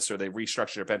of business, or they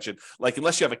restructure your pension. Like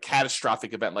unless you have a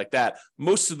catastrophic event like that,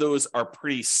 most of those are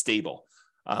pretty stable.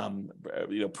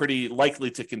 Pretty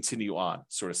likely to continue on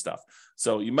sort of stuff.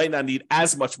 So you might not need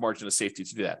as much margin of safety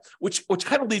to do that, which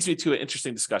kind of leads me to an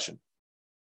interesting discussion.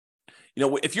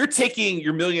 If you're taking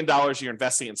your $1 million, you're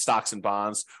investing in stocks and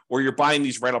bonds, or you're buying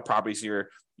these rental properties, you're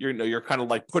kind of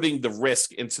like putting the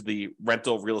risk into the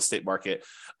rental real estate market.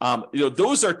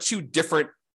 Those are two different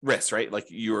risks, right? Like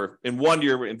you're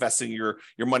investing your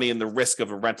money in the risk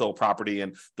of a rental property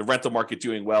and the rental market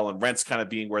doing well and rents kind of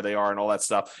being where they are and all that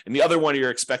stuff. And the other one, you're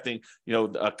expecting,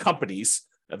 companies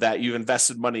that you've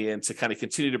invested money in to kind of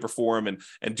continue to perform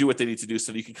and do what they need to do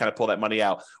so that you can kind of pull that money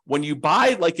out. When you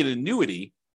buy like an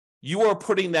annuity, you are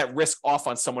putting that risk off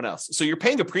on someone else. So you're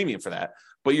paying a premium for that,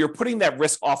 but you're putting that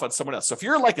risk off on someone else. So if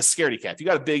you're like a scaredy cat, if you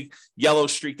got a big yellow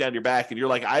streak down your back and you're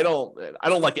like, I don't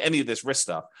like any of this risk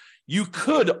stuff, you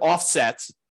could offset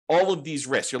all of these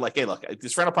risks. You're like, hey, look,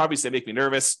 these rental properties, they make me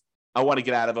nervous. I want to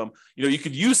get out of them. You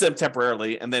could use them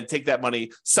temporarily and then take that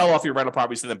money, sell off your rental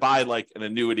properties, and then buy like an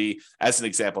annuity as an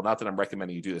example. Not that I'm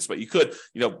recommending you do this, but you could,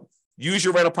 use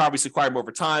your rental properties to acquire them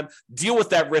over time, deal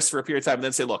with that risk for a period of time, and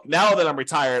then say, look, now that I'm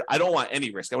retired, I don't want any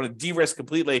risk. I want to de-risk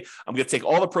completely. I'm going to take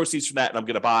all the proceeds from that and I'm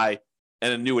going to buy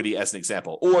an annuity as an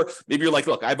example. Or maybe you're like,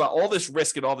 look, I bought all this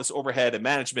risk and all this overhead and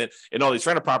management and all these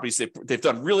rental properties. They've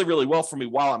done really, really well for me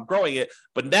while I'm growing it.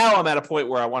 But now I'm at a point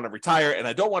where I want to retire and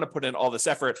I don't want to put in all this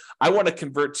effort. I want to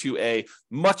convert to a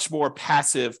much more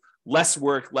passive, less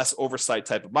work, less oversight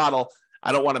type of model.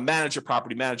 I don't want to manage a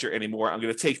property manager anymore. I'm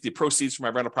going to take the proceeds from my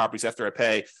rental properties after I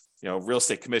pay, real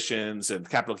estate commissions and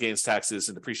capital gains taxes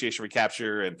and depreciation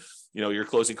recapture and, your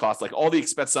closing costs, like all the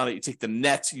expenses on it. You take the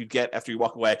net you get after you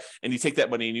walk away and you take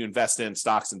that money and you invest in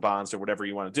stocks and bonds or whatever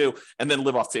you want to do, and then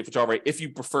live off safe withdrawal rate if you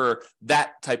prefer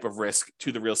that type of risk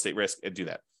to the real estate risk and do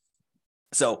that.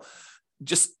 So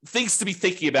just things to be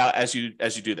thinking about as you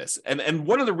do this. And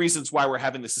one of the reasons why we're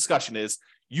having this discussion is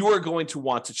you are going to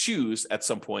want to choose at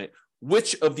some point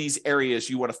which of these areas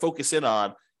you want to focus in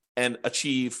on and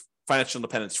achieve financial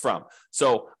independence from.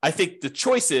 So I think the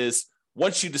choice is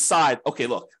once you decide, okay,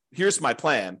 look, here's my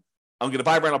plan. I'm going to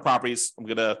buy rental properties. I'm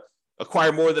going to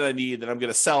acquire more than I need. Then I'm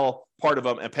going to sell part of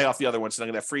them and pay off the other ones. And I'm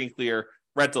going to have free and clear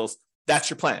rentals. That's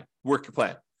your plan. Work your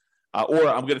plan. Or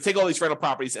I'm going to take all these rental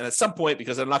properties, and at some point,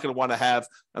 because I'm not going to want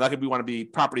to be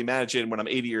property managing when I'm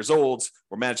 80 years old,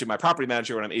 or managing my property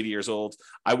manager when I'm 80 years old,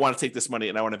 I want to take this money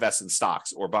and I want to invest in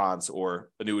stocks or bonds or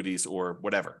annuities or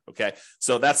whatever. Okay,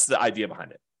 so that's the idea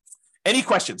behind it. Any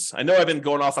questions? I know I've been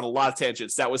going off on a lot of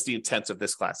tangents. That was the intent of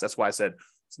this class. That's why I said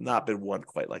it's not been one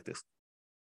quite like this.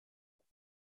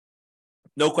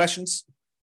 No questions?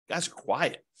 You guys are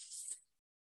quiet.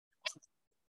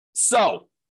 So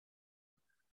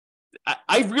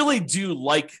I really do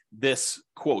like this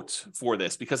quote for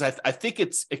this because I think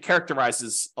it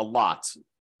characterizes a lot.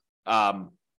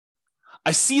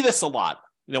 I see this a lot.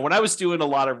 When I was doing a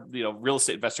lot of real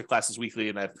estate investor classes weekly,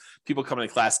 and I have people coming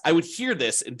to class, I would hear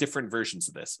this in different versions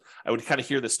of this. I would kind of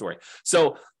hear this story.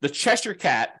 So the Cheshire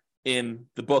Cat in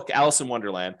the book Alice in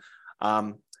Wonderland.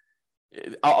 I'll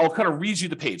kind of read you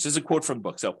the page. This is a quote from the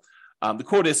book. So the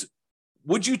quote is,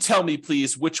 "Would you tell me,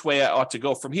 please, which way I ought to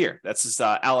go from here?" That's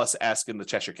Alice asking the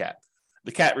Cheshire Cat.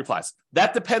 The cat replies,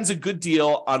 "That depends a good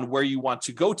deal on where you want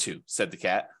to go to," said the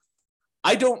cat.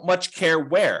 "I don't much care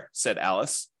where," said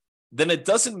Alice. "Then it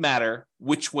doesn't matter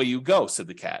which way you go," said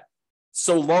the cat.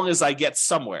 "So long as I get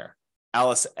somewhere,"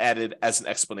 Alice added as an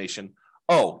explanation.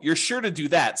 "Oh, you're sure to do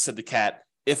that," said the cat,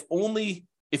 if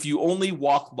you only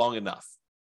walk long enough."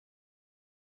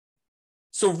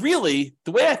 So really,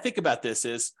 the way I think about this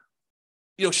is,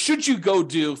 should you go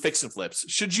do fix and flips?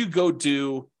 Should you go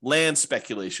do land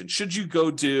speculation? Should you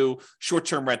go do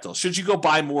short-term rentals? Should you go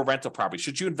buy more rental property?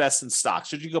 Should you invest in stocks?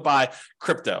 Should you go buy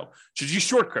crypto? Should you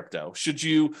short crypto? Should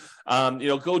you,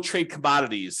 go trade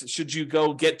commodities? Should you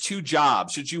go get 2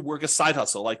 jobs? Should you work a side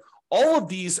hustle? Like, all of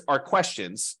these are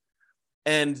questions,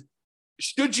 and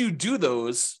should you do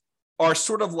those are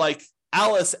sort of like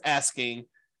Alice asking,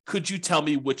 could you tell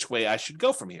me which way I should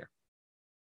go from here?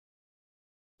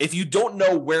 If you don't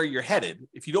know where you're headed,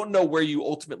 if you don't know where you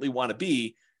ultimately want to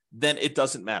be, then it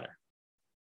doesn't matter,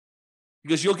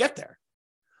 because you'll get there.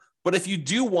 But if you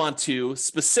do want to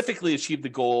specifically achieve the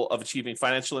goal of achieving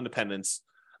financial independence,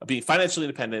 of being financially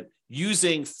independent,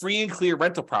 using free and clear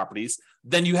rental properties,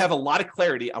 then you have a lot of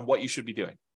clarity on what you should be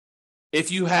doing.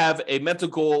 If you have a mental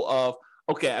goal of,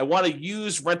 okay, I want to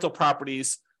use rental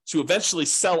properties to eventually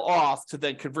sell off to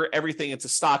then convert everything into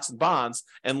stocks and bonds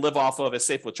and live off of a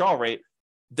safe withdrawal rate,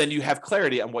 then you have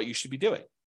clarity on what you should be doing.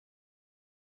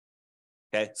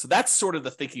 Okay, so that's sort of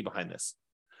the thinking behind this.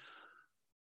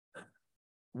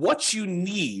 What you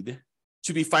need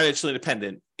to be financially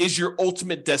independent is your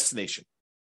ultimate destination.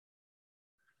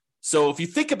 So if you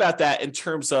think about that in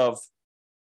terms of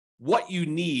what you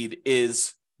need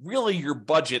is really your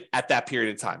budget at that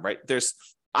period of time, right?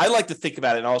 I like to think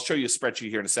about it, and I'll show you a spreadsheet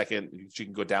here in a second, you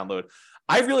can go download.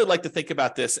 I really like to think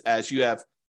about this as you have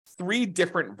 3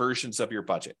 different versions of your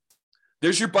budget.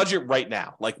 There's your budget right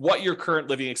now, like what your current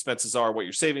living expenses are, what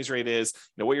your savings rate is,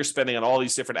 what you're spending on all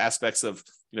these different aspects of,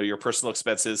 your personal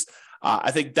expenses.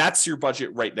 I think that's your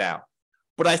budget right now.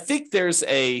 But I think there's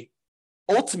look,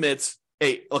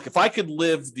 if I could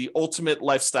live the ultimate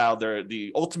lifestyle,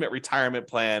 the ultimate retirement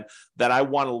plan that I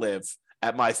want to live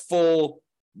at my full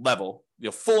level,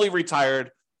 fully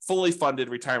retired, fully funded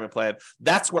retirement plan,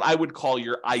 that's what I would call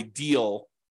your ideal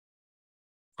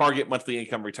target monthly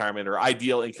income retirement, or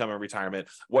ideal income in retirement,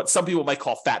 what some people might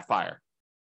call Fat FIRE.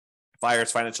 FIRE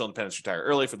is financial independence, retire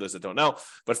early, for those that don't know.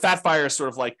 But Fat FIRE is sort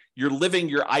of like you're living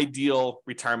your ideal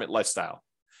retirement lifestyle.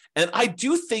 And I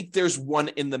do think there's one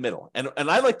in the middle. And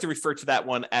I like to refer to that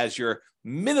one as your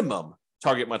minimum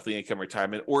target monthly income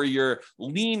retirement, or your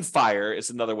lean FIRE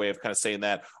is another way of kind of saying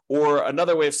that. Or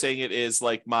another way of saying it is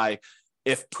like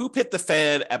if poop hit the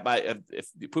fan at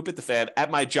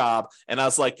my job, and I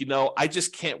was like, I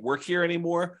just can't work here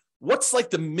anymore, what's like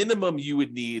the minimum you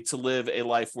would need to live a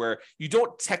life where you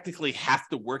don't technically have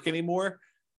to work anymore?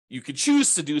 You could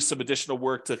choose to do some additional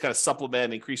work to kind of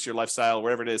supplement, increase your lifestyle,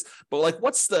 whatever it is. But like,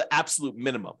 what's the absolute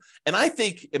minimum? And I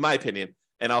think, in my opinion,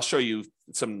 and I'll show you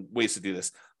some ways to do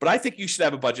this, but I think you should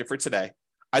have a budget for today.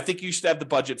 I think you should have the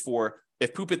budget for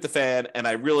if poop hit the fan and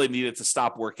I really needed to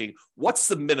stop working, what's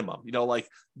the minimum? Like,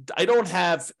 I don't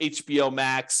have HBO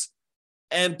Max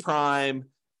and Prime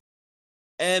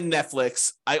and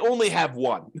Netflix. I only have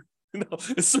one.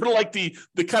 It's sort of like the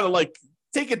kind of like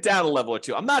take it down a level or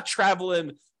two. I'm not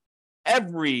traveling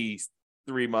every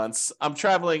 3 months. I'm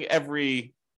traveling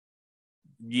every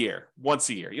year, once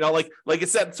a year, like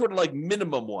it's that sort of like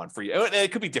minimum one for you. And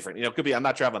it could be different, it could be I'm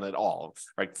not traveling at all,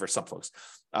 right? For some folks,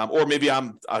 or maybe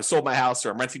I sold my house, or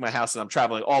I'm renting my house and I'm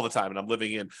traveling all the time and I'm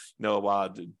living in,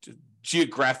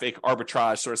 geographic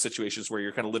arbitrage sort of situations where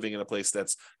you're kind of living in a place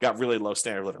that's got really low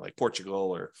standard of living, like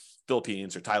Portugal or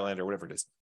Philippines or Thailand or whatever it is.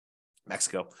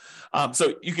 Mexico.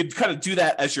 So you could kind of do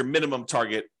that as your minimum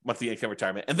target monthly income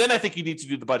retirement. And then I think you need to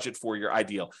do the budget for your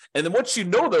ideal. And then once you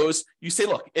know those, you say,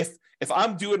 look, if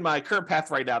I'm doing my current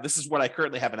path right now, this is what I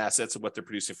currently have in assets and what they're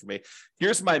producing for me.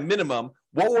 Here's my minimum.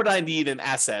 What would I need in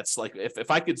assets? Like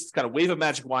if I could kind of wave a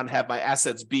magic wand and have my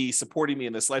assets be supporting me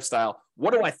in this lifestyle,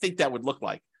 what do I think that would look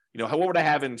like? What would I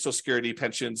have in Social Security,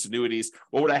 pensions, annuities?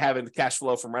 What would I have in cash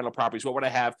flow from rental properties? What would I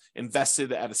have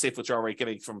invested at a safe withdrawal rate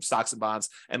getting from stocks and bonds?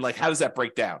 And like, how does that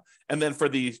break down? And then for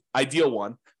the ideal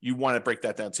one, you want to break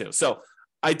that down too. So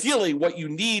ideally, what you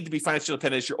need to be financially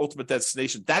independent is your ultimate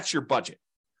destination. That's your budget.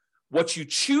 What you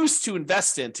choose to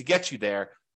invest in to get you there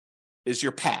is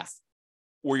your path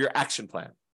or your action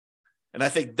plan. And I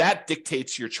think that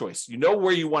dictates your choice. You know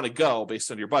where you want to go based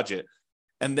on your budget.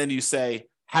 And then you say,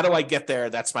 how do I get there?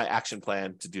 That's my action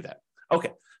plan to do that.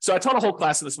 Okay, so I taught a whole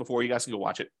class on this before. You guys can go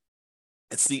watch it.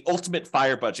 It's the ultimate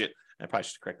FIRE budget. I probably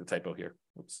should correct the typo here.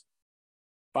 Oops.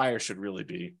 FIRE should really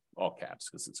be all caps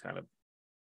because it's kind of,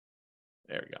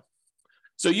 there we go.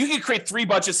 So you can create 3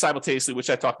 budgets simultaneously,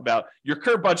 which I talked about. Your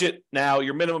current budget now,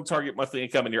 your minimum target monthly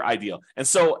income, and your ideal. And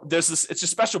so there's this, it's a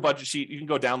special budget sheet. You can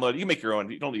go download it. You can make your own.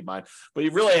 You don't need mine. But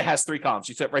it really has 3 columns.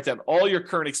 You write down all your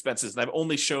current expenses. And I've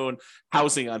only shown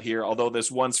housing on here, although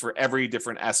there's ones for every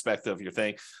different aspect of your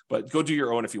thing. But go do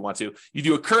your own if you want to. You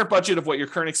do a current budget of what your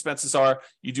current expenses are.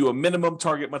 You do a minimum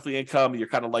target monthly income. You're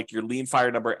kind of like your lean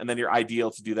fire number, and then your ideal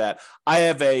to do that. I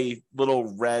have a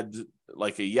little red,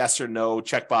 like a yes or no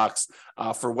checkbox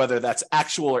for whether that's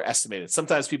actual or estimated.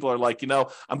 Sometimes people are like,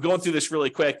 I'm going through this really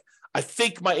quick. I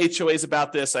think my HOA is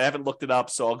about this. I haven't looked it up,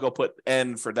 so I'll go put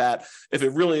N for that. If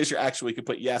it really is your actual, you can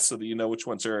put yes so that you know which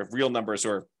ones are real numbers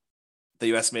or that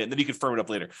you estimate, and then you can firm it up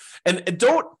later. And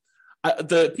don't,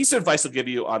 the piece of advice I'll give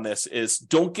you on this is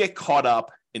don't get caught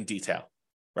up in detail,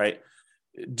 right?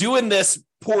 Doing this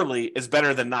poorly is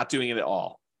better than not doing it at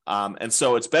all. And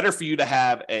so it's better for you to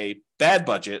have a bad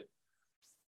budget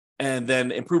and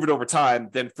then improve it over time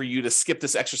than for you to skip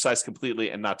this exercise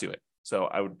completely and not do it. So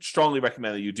I would strongly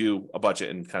recommend that you do a budget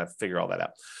and kind of figure all that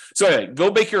out. So anyway, go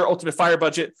make your ultimate fire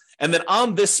budget. And then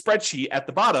on this spreadsheet at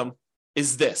the bottom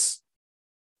is this.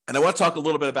 And I want to talk a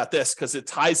little bit about this because it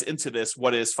ties into this,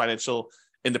 what is financial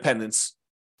independence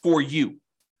for you.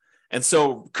 And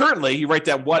so currently you write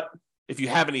down what, if you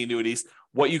have any annuities,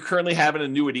 what you currently have in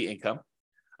annuity income.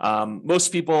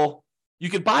 Most people, you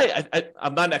could buy,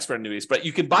 I'm not an expert in annuities, but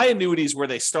you can buy annuities where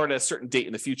they start at a certain date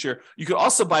in the future. You could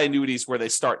also buy annuities where they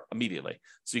start immediately.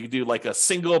 So you can do like a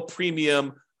single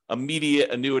premium immediate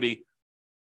annuity.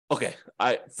 Okay,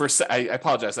 I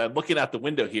apologize. I'm looking out the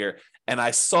window here and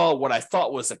I saw what I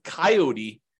thought was a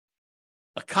coyote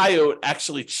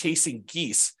actually chasing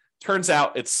geese. Turns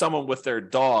out it's someone with their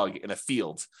dog in a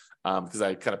field. Because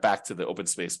I kind of back to the open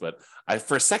space, but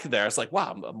for a second there, I was like,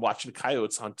 wow, I'm watching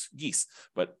coyotes hunt geese,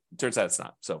 but it turns out it's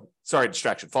not. So sorry,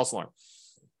 distraction, false alarm.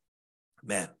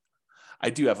 Man, I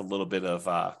do have a little bit of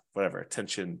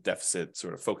attention deficit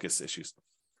sort of focus issues.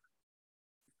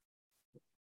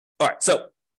 All right, so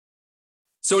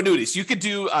annuities, you could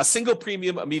do a single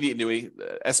premium immediate annuity,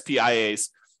 SPIAs,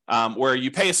 where you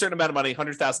pay a certain amount of money,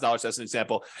 $100,000 as an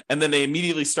example, and then they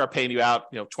immediately start paying you out,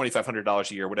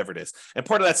 $2,500 a year, whatever it is. And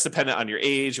part of that's dependent on your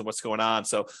age and what's going on.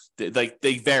 So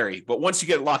they vary, but once you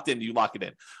get locked in, you lock it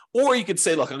in. Or you could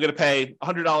say, look, I'm going to pay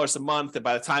 $100 a month, and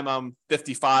by the time I'm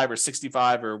 55 or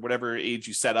 65 or whatever age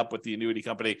you set up with the annuity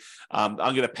company, I'm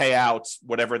going to pay out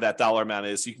whatever that dollar amount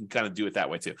is. You can kind of do it that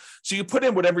way too. So you put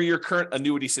in whatever your current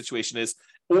annuity situation is,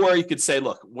 or you could say,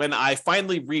 look, when I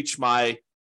finally reach my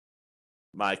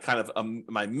kind of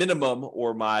my minimum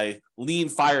or my lean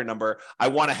fire number, I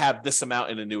want to have this amount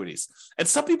in annuities. And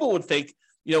some people would think,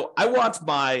 I want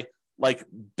my like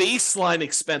baseline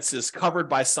expenses covered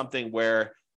by something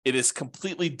where it is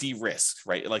completely de-risked,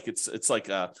 right? Like it's like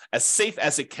as safe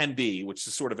as it can be, which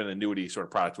is sort of an annuity sort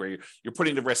of product where you're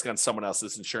putting the risk on someone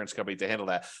else's insurance company to handle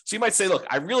that. So you might say, look,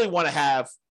 I really want to have,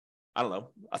 I don't know,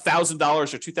 $1,000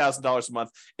 or $2,000 a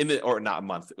month or not a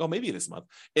month. Oh, maybe it is a month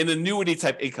in annuity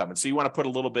type income. And so you want to put a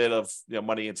little bit of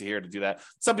money into here to do that.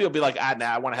 Some people will be like,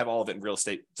 I want to have all of it in real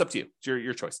estate. It's up to you. It's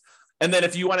your choice. And then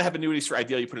if you want to have annuities for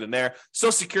ideal, you put it in there.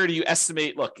 Social Security, you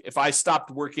estimate, look, if I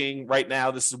stopped working right now,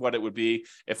 this is what it would be.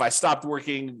 If I stopped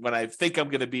working when I think I'm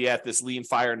going to be at this lean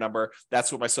fire number,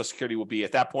 that's what my Social Security will be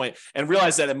at that point. And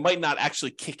realize that it might not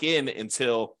actually kick in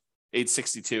until age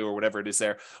 62 or whatever it is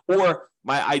there. Or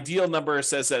my ideal number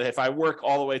says that if I work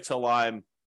all the way till I'm,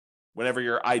 whatever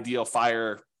your ideal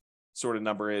fire sort of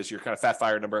number is, your kind of fat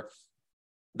fire number,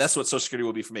 that's what Social Security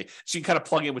will be for me. So you can kind of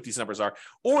plug in what these numbers are.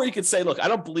 Or you could say, look, I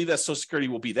don't believe that Social Security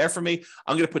will be there for me.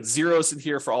 I'm going to put zeros in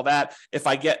here for all that. If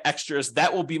I get extras,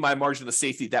 that will be my margin of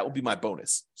safety. That will be my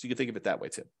bonus. So you can think of it that way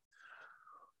too.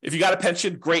 If you got a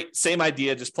pension, great. Same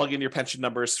idea. Just plug in your pension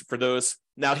numbers for those.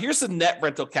 Now, here's the net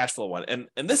rental cash flow one. And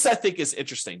this, I think, is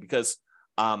interesting because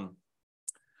let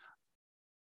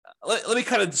me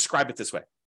kind of describe it this way.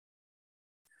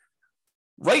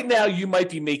 Right now, you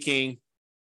might be making,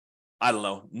 I don't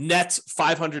know, net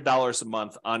 $500 a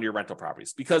month on your rental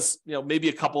properties because, maybe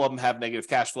a couple of them have negative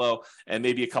cash flow and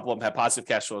maybe a couple of them have positive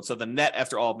cash flow. And so the net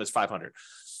after all of them is 500.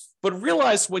 But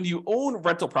realize when you own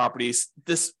rental properties,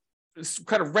 this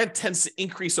kind of rent tends to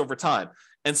increase over time.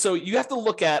 And so you have to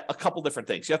look at a couple different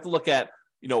things. You have to look at,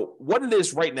 what it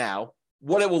is right now,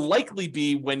 what it will likely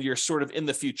be when you're sort of in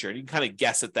the future. And you can kind of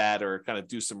guess at that or kind of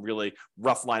do some really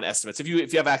rough line estimates. If you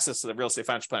have access to the real estate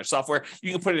financial planner software,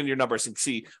 you can put it in your numbers and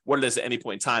see what it is at any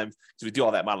point in time because we do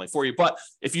all that modeling for you. But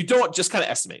if you don't, just kind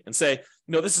of estimate and say,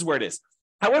 this is where it is.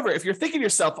 However, if you're thinking to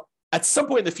yourself, at some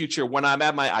point in the future, when I'm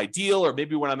at my ideal or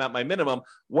maybe when I'm at my minimum,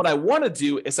 what I want to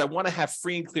do is I want to have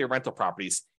free and clear rental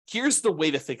properties. Here's the way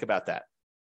to think about that.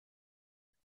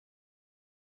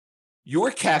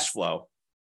 your cash flow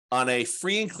on a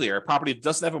free and clear property that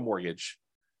doesn't have a mortgage,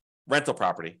 rental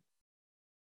property,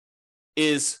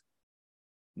 is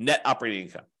net operating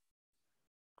income.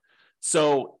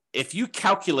 So if you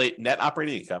calculate net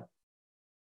operating income,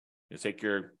 you take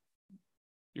your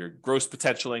gross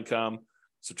potential income,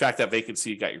 subtract that vacancy,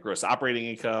 you got your gross operating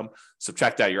income,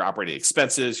 subtract out your operating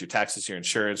expenses, your taxes, your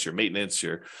insurance, your maintenance,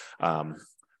 your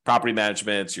property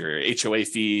management, your HOA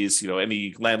fees,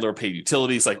 any landlord paid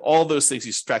utilities, like all those things,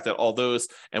 you subtract out all those.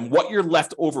 And what you're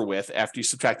left over with after you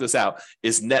subtract those out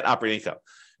is net operating income.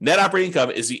 Net operating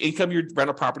income is the income your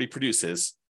rental property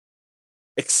produces,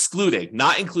 excluding,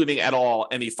 not including at all,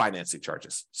 any financing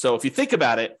charges. So if you think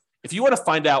about it, if you want to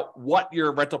find out what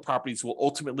your rental properties will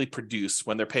ultimately produce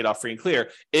when they're paid off free and clear,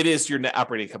 it is your net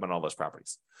operating income on all those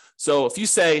properties. So if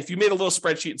you made a little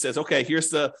spreadsheet and says, okay, here's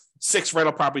the 6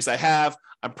 rental properties I have,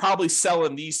 I'm probably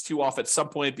selling these 2 off at some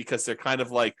point because they're kind of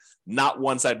like not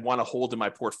ones I'd want to hold in my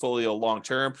portfolio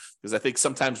long-term. Because I think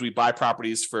sometimes we buy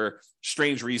properties for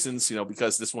strange reasons,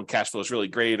 because this one cash flow is really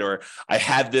great, or I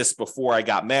had this before I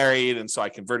got married and so I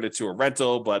converted it to a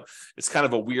rental, but it's kind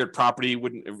of a weird property.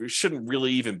 It shouldn't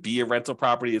really even be a rental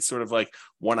property. It's sort of like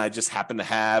one I just happen to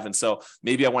have. And so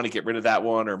maybe I want to get rid of that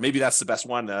one, or maybe that's the best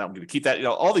one and I'm going to keep that,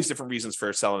 all these different reasons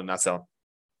for selling and not selling.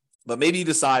 But maybe you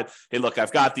decide, hey, look,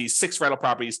 I've got these 6 rental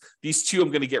properties. These 2 I'm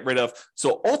going to get rid of.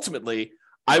 So ultimately,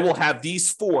 I will have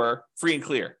these 4 free and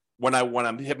clear when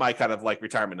I'm hit my kind of like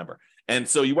retirement number. And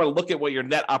so you want to look at what your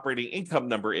net operating income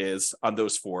number is on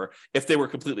those 4 if they were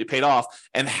completely paid off,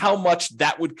 and how much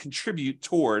that would contribute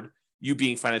toward you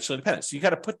being financially independent. So you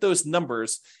got to put those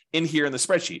numbers in here in the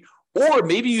spreadsheet. Or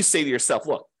maybe you say to yourself,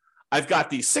 look, I've got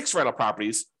these 6 rental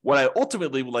properties. What I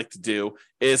ultimately would like to do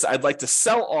is I'd like to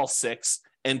sell all 6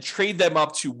 and trade them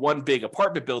up to one big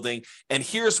apartment building. And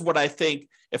here's what I think,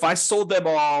 if I sold them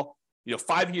all,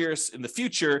 5 years in the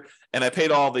future, and I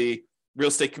paid all the real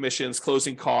estate commissions,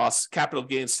 closing costs, capital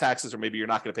gains taxes, or maybe you're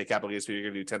not going to pay capital gains, maybe you're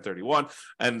going to do 1031,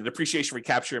 and depreciation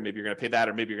recapture, maybe you're going to pay that,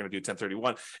 or maybe you're going to do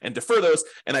 1031 and defer those.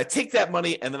 And I take that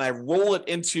money and then I roll it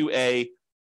into a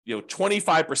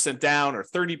 25% down or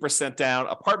 30% down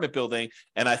apartment building,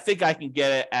 and I think I can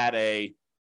get it at a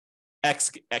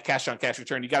X cash on cash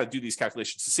return. You got to do these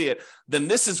calculations to see it. Then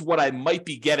this is what I might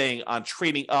be getting on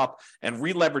trading up and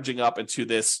re-leveraging up into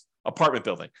this apartment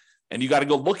building. And you got to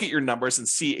go look at your numbers and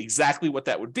see exactly what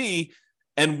that would be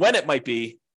and when it might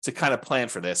be to kind of plan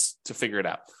for this, to figure it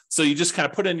out. So you just kind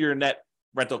of put in your net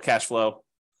rental cash flow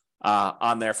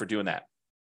on there for doing that.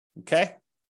 Okay.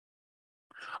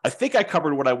 I think I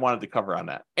covered what I wanted to cover on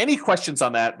that. Any questions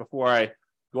on that before I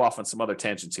go off on some other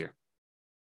tangents here?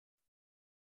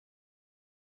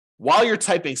 While you're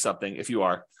typing something, if you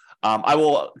are, I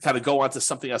will kind of go on to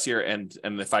something else here, and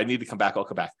if I need to come back, I'll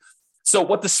come back. So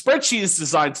what the spreadsheet is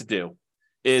designed to do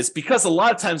is, because a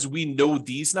lot of times we know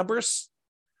these numbers,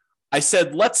 I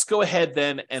said, let's go ahead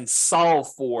then and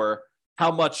solve for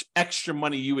how much extra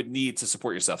money you would need to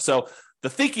support yourself. So the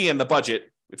thinking in the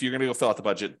budget, if you're going to go fill out the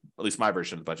budget, at least my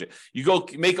version of the budget, you go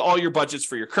make all your budgets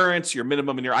for your current, your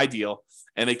minimum, and your ideal,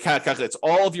 and it kind of calculates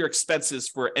all of your expenses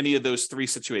for any of those 3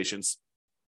 situations.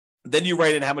 Then you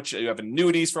write in how much you have in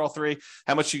annuities for all 3,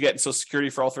 how much you get in Social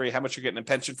Security for all 3, how much you're getting in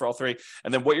pension for all 3,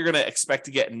 and then what you're going to expect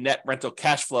to get in net rental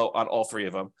cash flow on all 3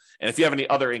 of them. And if you have any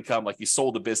other income, like you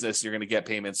sold a business, you're going to get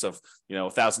payments of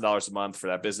 $1,000 a month for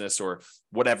that business, or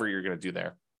whatever you're going to do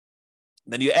there.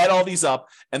 Then you add all these up,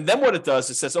 and then what it does,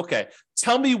 it says, okay,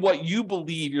 tell me what you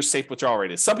believe your safe withdrawal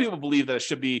rate is. Some people believe that it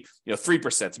should be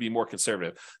 3% to be more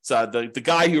conservative. So the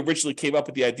guy who originally came up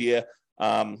with the idea,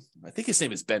 I think his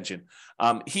name is Benjamin.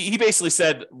 He basically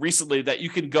said recently that you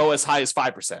can go as high as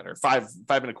 5% or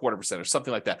 5.25% or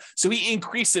something like that. So he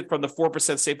increased it from the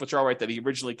 4% safe withdrawal rate that he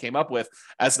originally came up with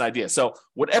as an idea. So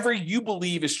whatever you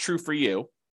believe is true for you,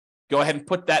 go ahead and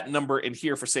put that number in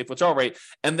here for safe withdrawal rate.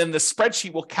 And then the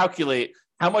spreadsheet will calculate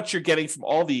how much you're getting from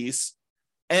all these,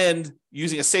 and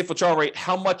using a safe withdrawal rate,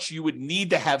 how much you would need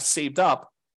to have saved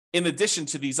up in addition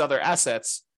to these other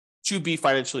assets to be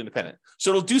financially independent.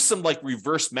 So it'll do some like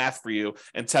reverse math for you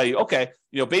and tell you, okay,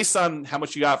 based on how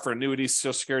much you got for annuities,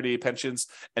 Social Security, pensions,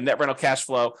 and net rental cash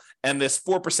flow, and this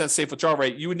 4% safe withdrawal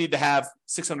rate, you would need to have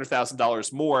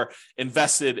 $600,000 more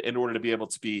invested in order to be able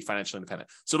to be financially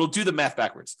independent. So it'll do the math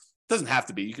backwards. It doesn't have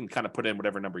to be. You can kind of put in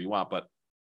whatever number you want, but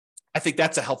I think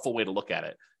that's a helpful way to look at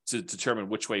it to determine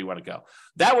which way you want to go.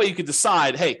 That way you can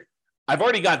decide, hey, I've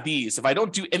already got these. If I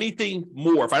don't do anything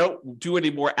more, if I don't do any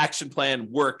more action plan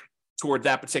work toward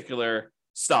that particular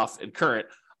stuff in current,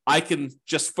 I can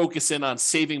just focus in on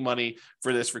saving money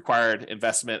for this required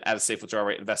investment at a safe withdrawal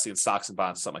rate, investing in stocks and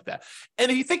bonds, something like that. And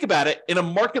if you think about it, in a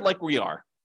market like we are,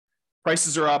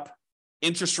 prices are up,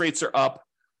 interest rates are up,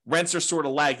 rents are sort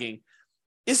of lagging.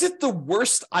 Is it the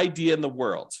worst idea in the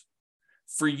world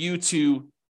for you to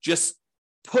just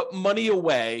put money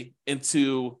away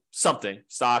into something,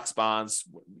 stocks, bonds,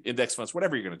 index funds,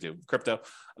 whatever you're going to do, crypto?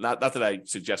 Not that I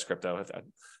suggest crypto.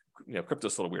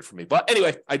 Crypto's a little weird for me. But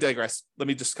anyway, I digress. Let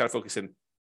me just kind of focus in.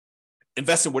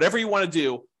 Invest in whatever you want to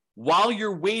do while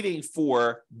you're waiting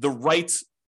for the right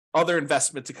other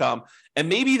investment to come. And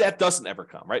maybe that doesn't ever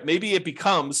come, right? Maybe it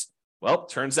becomes, well,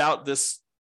 turns out this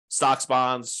stocks,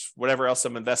 bonds, whatever else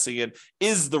I'm investing in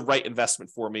is the right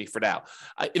investment for me for now.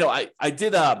 I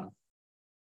did,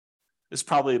 this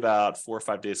probably about 4 or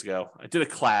 5 days ago, I did a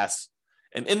class,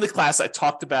 and in the class, I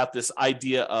talked about this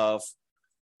idea of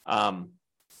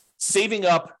saving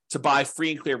up to buy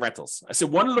free and clear rentals. I said,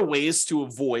 one of the ways to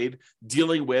avoid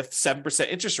dealing with 7%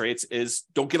 interest rates is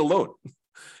don't get a loan.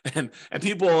 and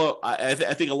people, I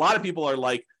think a lot of people are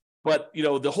like, but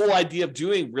the whole idea of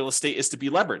doing real estate is to be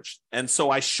leveraged. And so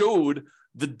I showed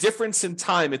the difference in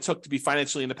time it took to be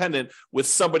financially independent with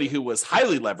somebody who was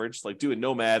highly leveraged, like doing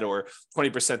Nomad or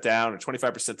 20% down or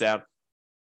 25% down,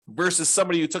 versus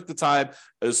somebody who took the time,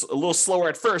 it was a little slower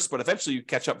at first, but eventually you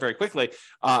catch up very quickly.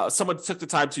 Someone took the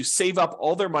time to save up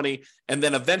all their money and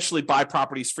then eventually buy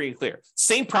properties free and clear.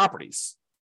 Same properties,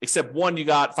 except one, you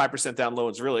got 5% down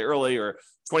loans really early, or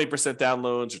 20% down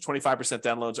loans or 25%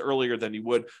 down loans earlier than you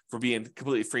would for being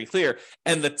completely free and clear.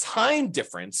 And the time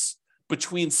difference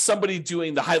between somebody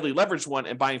doing the highly leveraged one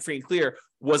and buying free and clear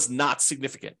was not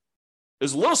significant. It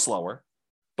was a little slower,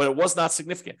 but it was not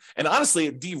significant. And honestly,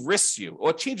 it de-risks you,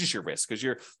 or it changes your risk, because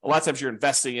a lot of times you're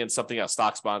investing in something else,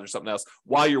 stocks, bonds, or something else,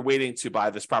 while you're waiting to buy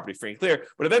this property free and clear.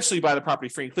 But eventually you buy the property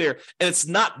free and clear, and it's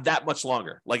not that much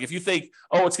longer. Like if you think,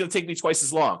 oh, it's going to take me twice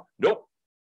as long. Nope.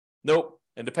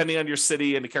 And depending on your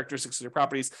city and the characteristics of your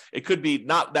properties, it could be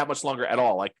not that much longer at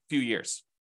all, like a few years.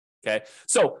 Okay.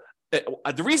 So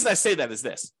the reason I say that is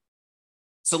this.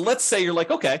 So let's say you're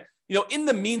like, okay, in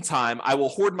the meantime, I will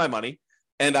hoard my money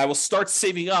and I will start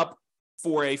saving up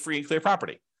for a free and clear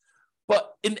property.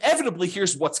 But inevitably,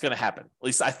 here's what's going to happen. At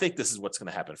least I think this is what's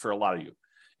going to happen for a lot of you,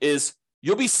 is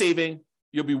you'll be saving,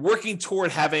 you'll be working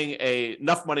toward having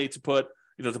enough money to put,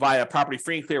 to buy a property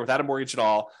free and clear without a mortgage at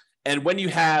all. And when you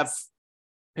have,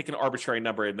 pick an arbitrary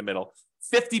number in the middle,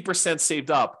 50%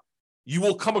 saved up, you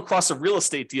will come across a real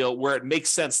estate deal where it makes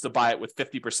sense to buy it with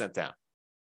 50% down.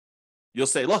 You'll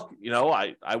say, look,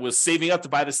 I was saving up to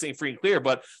buy this thing free and clear,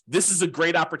 but this is a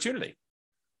great opportunity.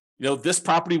 This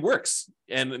property works.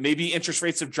 And maybe interest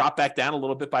rates have dropped back down a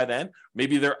little bit by then.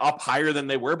 Maybe they're up higher than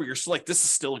they were, but you're still like, this is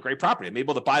still a great property. I'm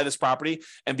able to buy this property.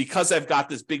 And because I've got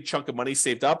this big chunk of money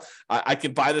saved up, I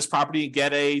can buy this property and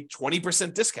get a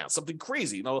 20% discount, something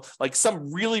crazy, like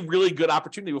some really, really good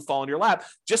opportunity will fall in your lap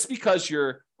just because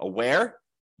you're aware,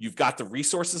 you've got the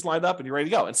resources lined up and you're ready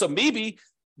to go. And so maybe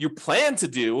you plan to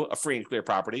do a free and clear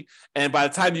property. And by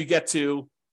the time you get to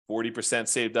 40%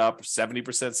 saved up,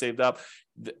 70% saved up,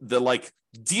 the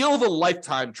deal of a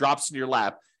lifetime drops in your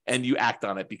lap and you act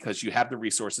on it because you have the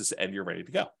resources and you're ready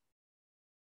to go.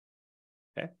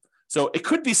 Okay. So it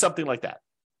could be something like that.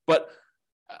 But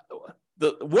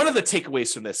one of the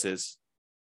takeaways from this is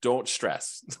don't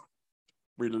stress,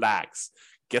 relax,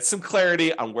 get some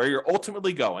clarity on where you're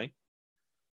ultimately going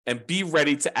and be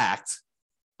ready to act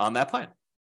on that plan.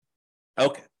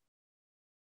 Okay.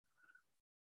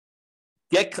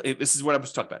 This is what I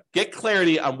was talking about. Get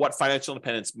clarity on what financial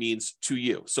independence means to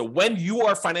you. So when you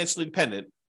are financially independent,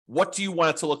 what do you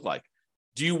want it to look like?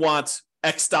 Do you want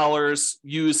X dollars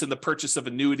used in the purchase of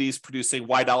annuities producing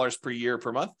Y dollars per year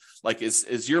per month? Like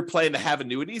is your plan to have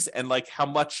annuities, and how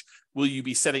much will you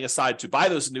be setting aside to buy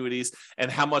those annuities, and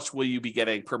how much will you be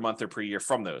getting per month or per year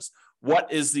from those?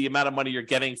 What is the amount of money you're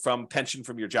getting from pension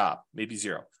from your job? Maybe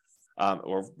zero.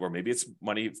 Or maybe it's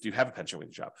money if you have a pension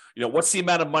with your job. What's the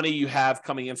amount of money you have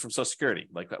coming in from Social Security?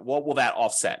 Like, what will that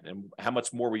offset, and how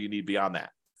much more will you need beyond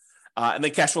that? And then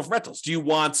cash flow from rentals. Do you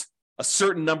want a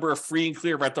certain number of free and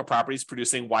clear rental properties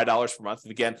producing Y dollars per month?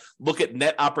 And again, look at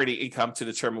net operating income to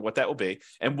determine what that will be.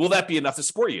 And will that be enough to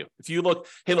support you? If you look,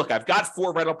 hey, look, I've got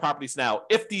 4 rental properties now.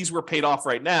 If these were paid off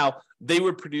right now, they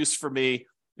would produce for me,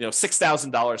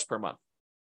 $6,000 per month.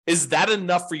 Is that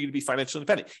enough for you to be financially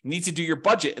independent? You need to do your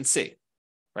budget and see,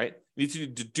 right? You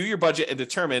need to do your budget and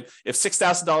determine if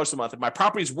 $6,000 a month, if my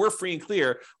properties were free and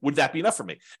clear, would that be enough for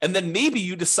me? And then maybe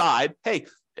you decide, hey,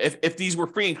 if these were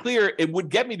free and clear, it would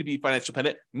get me to be financially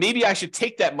independent. Maybe I should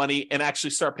take that money and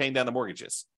actually start paying down the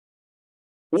mortgages.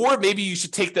 Or maybe you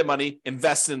should take that money,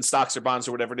 invest in stocks or bonds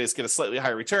or whatever it is, get a slightly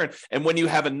higher return. And when you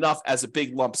have enough as a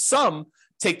big lump sum,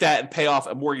 take that and pay off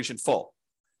a mortgage in full.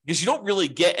 Because you don't really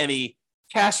get any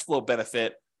cash flow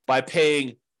benefit by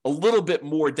paying a little bit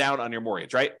more down on your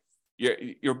mortgage, right?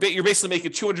 You're basically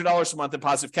making $200 a month in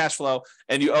positive cash flow,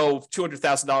 and you owe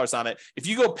 $200,000 on it. If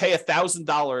you go pay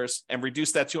 $1,000 and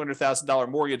reduce that $200,000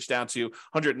 mortgage down to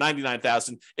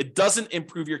 $199,000, it doesn't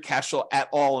improve your cash flow at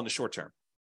all in the short term.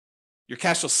 Your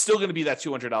cash flow is still going to be that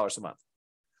 $200 a month.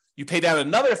 You pay down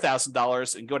another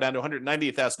 $1,000 and go down to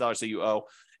 $198,000 that you owe.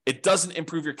 It doesn't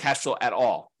improve your cash flow at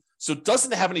all. So it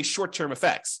doesn't have any short-term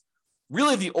effects.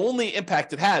 Really, the only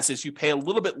impact it has is you pay a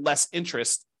little bit less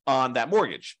interest on that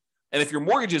mortgage. And if your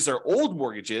mortgages are old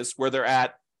mortgages where they're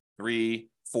at 3,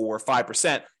 4,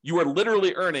 5%, you are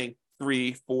literally earning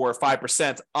 3, 4,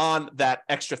 5% on that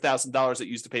extra $1,000 that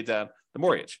you used to pay down the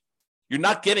mortgage. You're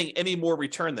not getting any more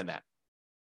return than that.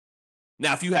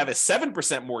 Now, if you have a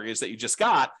 7% mortgage that you just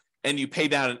got and you pay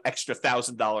down an extra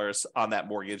 $1,000 on that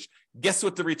mortgage, guess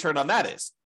what the return on that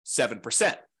is?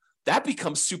 7%. That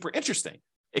becomes super interesting.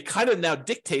 It kind of now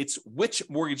dictates which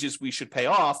mortgages we should pay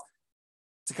off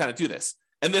to kind of do this.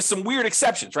 And there's some weird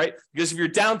exceptions, right? Because if you're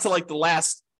down to like the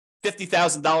last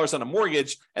 $50,000 on a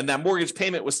mortgage and that mortgage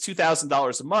payment was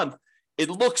 $2,000 a month, it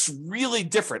looks really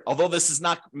different. Although this is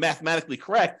not mathematically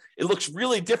correct, it looks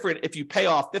really different if you pay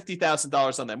off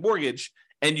 $50,000 on that mortgage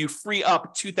and you free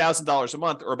up $2,000 a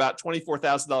month or about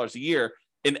 $24,000 a year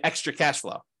in extra cash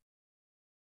flow,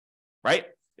 right?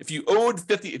 If you owned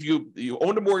if you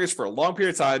owned a mortgage for a long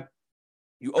period of time,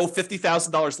 you owe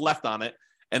 $50,000 left on it,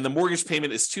 and the mortgage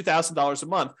payment is $2,000 a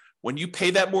month. When you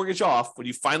pay that mortgage off, when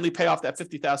you finally pay off that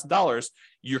 $50,000,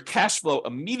 your cash flow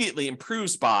immediately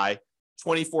improves by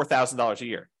 $24,000 a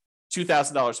year,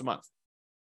 $2,000 a month.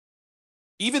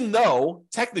 Even though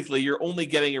technically you're only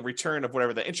getting a return of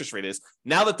whatever the interest rate is,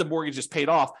 now that the mortgage is paid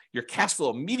off, your cash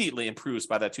flow immediately improves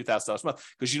by that $2,000 a month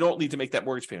because you don't need to make that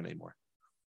mortgage payment anymore.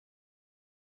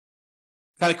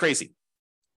 Kind of crazy.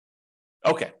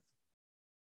 Okay.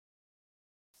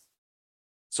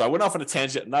 So I went off on a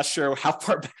tangent. I'm not sure how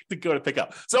far back to go to pick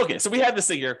up. So, okay. So we had this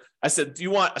thing here. I said, do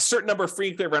you want a certain number of free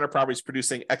and clear rental properties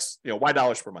producing X, Y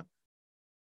dollars per month?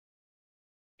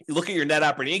 You look at your net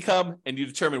operating income and you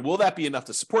determine, will that be enough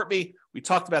to support me? We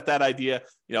talked about that idea.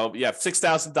 You have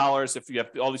 $6,000. If you have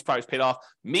all these properties paid off,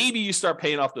 maybe you start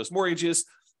paying off those mortgages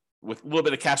with a little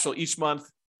bit of cash flow each month.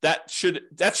 That should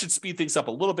speed things up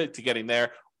a little bit to getting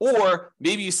there. Or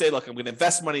maybe you say, look, I'm going to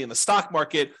invest money in the stock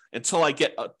market until I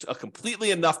get a completely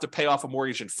enough to pay off a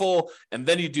mortgage in full. And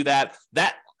then you do that.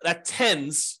 That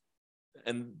tends,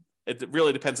 and it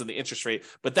really depends on the interest rate,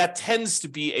 but that tends to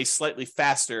be a slightly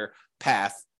faster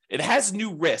path. It has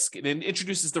new risk and it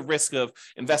introduces the risk of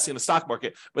investing in the stock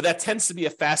market, but that tends to be a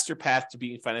faster path to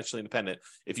being financially independent.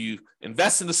 If you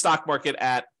invest in the stock market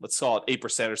at, let's call it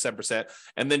 8% or 7%,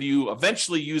 and then you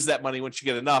eventually use that money once you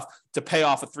get enough to pay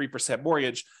off a 3%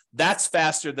 mortgage, that's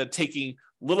faster than taking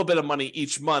a little bit of money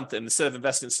each month. And instead of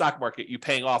investing in the stock market, you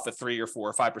paying off a 3 or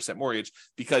 4 or 5% mortgage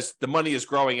because the money is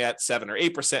growing at 7 or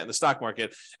 8% in the stock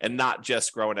market and not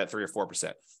just growing at 3 or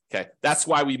 4%. Okay. That's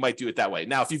why we might do it that way.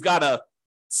 Now, if you've got a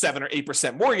 7 or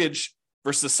 8% mortgage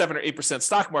versus 7 or 8%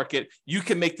 stock market, you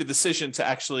can make the decision to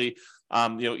actually,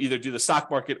 either do the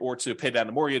stock market or to pay down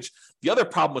the mortgage. The other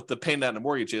problem with the paying down the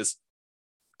mortgage is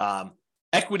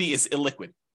equity is illiquid.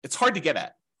 It's hard to get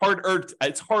at.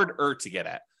 It's harder to get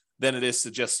at than it is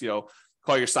to just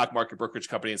call your stock market brokerage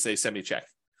company and say, send me a check.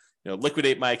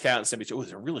 Liquidate my account and send me a check. Oh,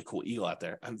 there's a really cool eagle out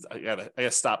there. I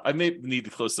gotta stop. I may need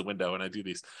to close the window when I do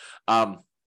these.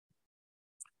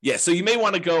 Yeah, so you may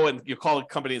want to go and you call a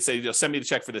company and say, send me the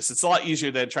check for this. It's a lot easier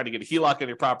than trying to get a HELOC on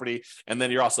your property, and then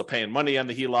you're also paying money on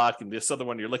the HELOC, and this other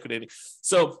one you're liquidating.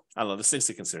 So I don't know, there's things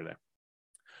to consider there.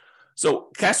 So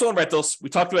cash flow and rentals, we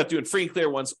talked about doing free and clear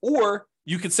ones, or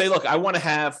you could say, look, I want to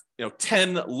have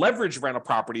 10 leverage rental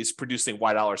properties producing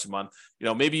Y dollars a month.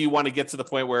 Maybe you want to get to the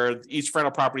point where each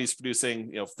rental property is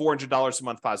producing $400 a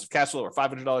month positive cash flow or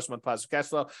 $500 a month positive cash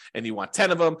flow, and you want 10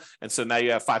 of them. And so now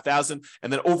you have 5,000.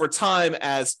 And then over time,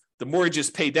 as the mortgages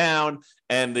pay down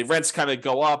and the rents kind of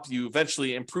go up, you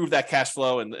eventually improve that cash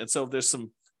flow. And so there's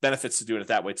some benefits to doing it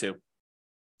that way too.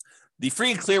 The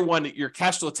free and clear one, your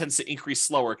cash flow tends to increase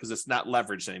slower because it's not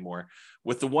leveraged anymore.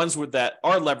 With the ones that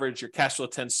are leveraged, your cash flow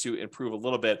tends to improve a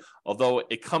little bit, although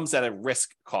it comes at a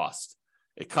risk cost.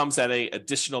 It comes at an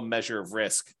additional measure of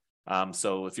risk.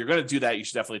 So if you're going to do that, you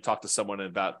should definitely talk to someone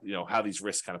about how these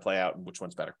risks kind of play out and which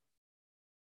one's better.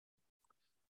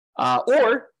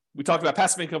 Or we talked about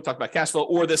passive income, talked about cash flow,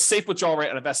 or the safe withdrawal rate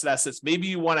on invested assets. Maybe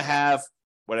you want to have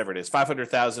whatever it is, $500,000,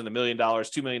 $1 million,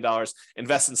 $2 million,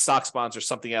 invest in stocks, bonds, or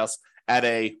something else at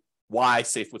a Y,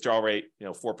 safe withdrawal rate,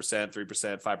 4%,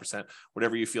 3%, 5%,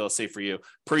 whatever you feel is safe for you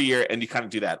per year, and you kind of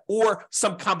do that. Or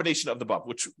some combination of the above,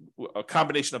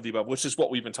 which is what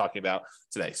we've been talking about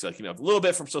today. So a little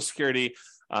bit from Social Security,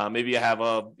 maybe I have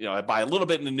I buy a little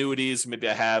bit in annuities, maybe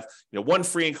I have, one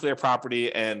free and clear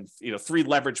property and, 3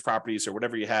 leverage properties or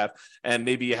whatever you have, and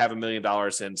maybe you have $1 million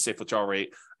in safe withdrawal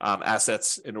rate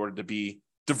assets in order to be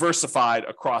diversified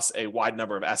across a wide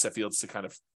number of asset fields to kind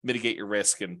of mitigate your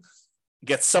risk and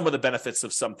get some of the benefits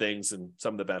of some things and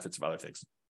some of the benefits of other things.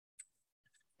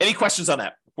 Any questions on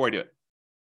that before I do it?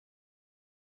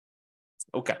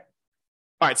 Okay.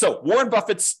 All right. So Warren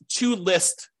Buffett's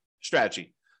 2-list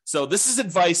strategy. So this is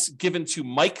advice given to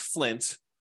Mike Flint,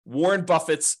 Warren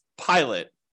Buffett's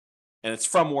pilot, and it's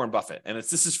from Warren Buffett. And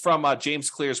this is from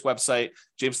James Clear's website,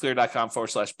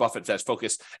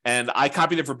 jamesclear.com/Buffett-focus. And I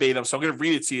copied it verbatim, so I'm going to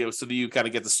read it to you so that you kind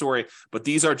of get the story. But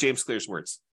these are James Clear's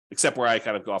words, except where I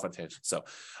kind of go off on tangent. So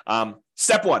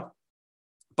step 1,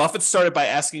 Buffett started by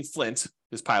asking Flint,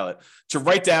 his pilot, to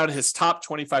write down his top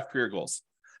 25 career goals.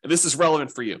 And this is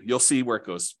relevant for you. You'll see where it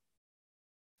goes.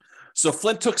 So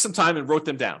Flint took some time and wrote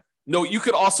them down. Note, you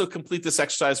could also complete this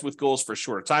exercise with goals for a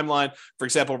shorter timeline. For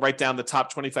example, write down the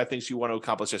top 25 things you want to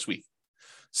accomplish this week.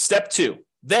 Step 2,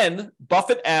 then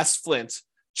Buffett asked Flint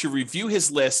to review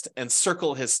his list and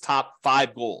circle his top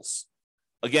 5 goals.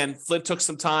 Again, Flint took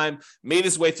some time, made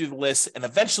his way through the list, and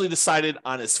eventually decided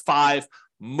on his 5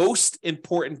 most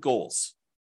important goals.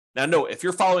 Now, note, if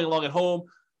you're following along at home,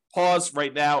 pause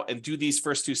right now and do these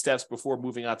first 2 steps before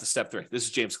moving on to step 3. This is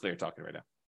James Clear talking right now.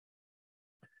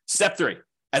 Step 3.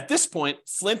 At this point,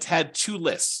 Flint had 2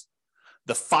 lists.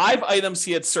 The 5 items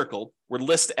he had circled were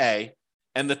list A,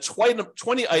 and the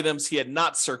 20 items he had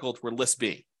not circled were list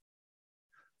B.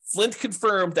 Flint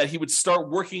confirmed that he would start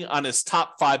working on his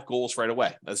top 5 goals right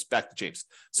away. That's back to James.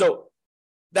 So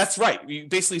that's right. You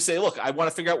basically say, look, I want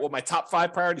to figure out what my top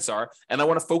 5 priorities are, and I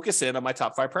want to focus in on my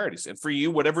top 5 priorities. And for you,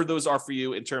 whatever those are for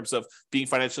you in terms of being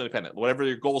financially independent, whatever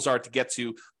your goals are to get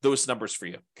to those numbers for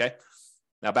you. Okay.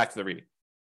 Now back to the reading.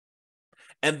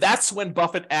 And that's when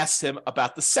Buffett asked him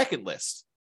about the second list.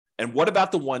 And what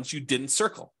about the ones you didn't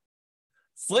circle?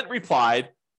 Flint replied,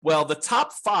 well, the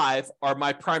top 5 are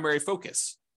my primary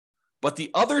focus, but the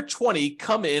other 20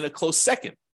 come in a close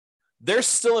second. They're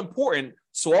still important,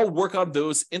 so I'll work on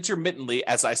those intermittently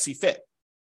as I see fit.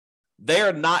 They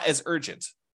are not as urgent,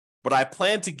 but I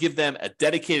plan to give them a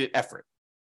dedicated effort.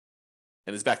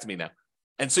 And it's back to me now.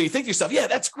 And so you think to yourself, yeah,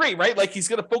 that's great, right? Like he's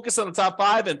going to focus on the top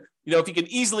 5. And, if he can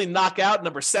easily knock out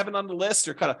number 7 on the list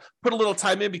or kind of put a little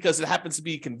time in because it happens to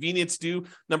be convenient to do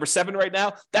number 7 right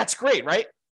now, that's great, right?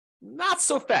 Not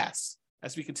so fast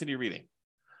as we continue reading.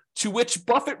 To which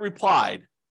Buffett replied,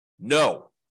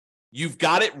 no, you've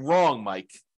got it wrong,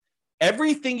 Mike.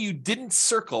 Everything you didn't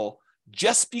circle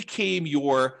just became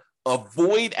your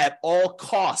avoid at all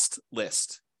cost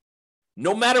list.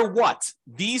 No matter what,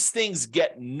 these things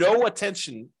get no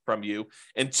attention from you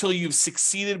until you've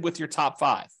succeeded with your top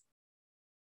 5.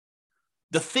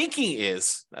 The thinking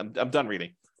is, I'm done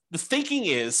reading. The thinking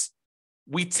is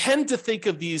we tend to think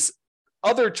of these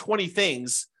other 20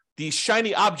 things, these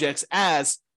shiny objects,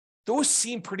 as those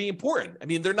seem pretty important. I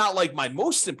mean, they're not like my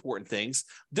most important things.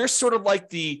 They're sort of like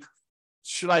the,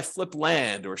 should I flip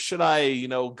land, or should I,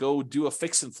 go do a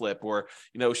fix and flip, or,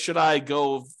 should I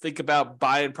go think about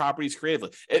buying properties creatively?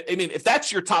 I mean, if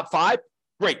that's your top 5,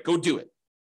 great, go do it.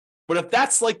 But if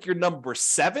that's like your number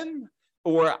 7,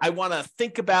 or I want to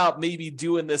think about maybe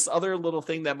doing this other little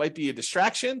thing that might be a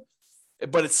distraction,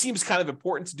 but it seems kind of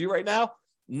important to do right now,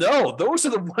 no, those are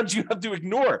the ones you have to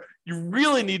ignore. You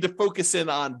really need to focus in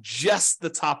on just the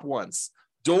top ones.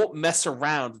 Don't mess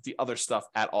around with the other stuff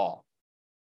at all.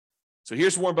 So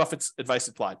here's Warren Buffett's advice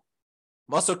applied.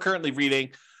 I'm also currently reading,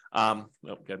 got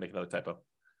to make another typo.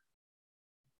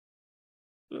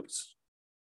 Oops.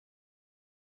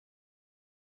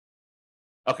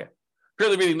 Okay.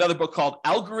 Currently reading another book called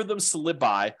Algorithms to Live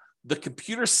By, The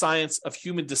Computer Science of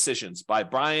Human Decisions by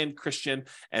Brian Christian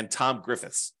and Tom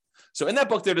Griffiths. So in that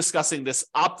book, they're discussing this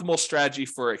optimal strategy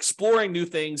for exploring new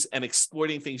things and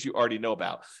exploiting things you already know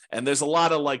about. And there's a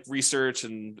lot of research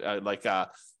and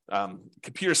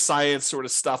computer science sort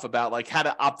of stuff about how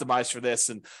to optimize for this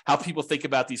and how people think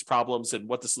about these problems and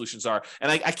what the solutions are.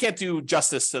 And I can't do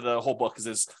justice to the whole book because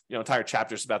there's entire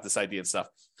chapters about this idea and stuff.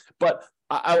 But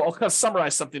I'll kind of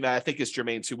summarize something that I think is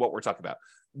germane to what we're talking about.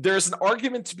 There's an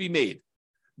argument to be made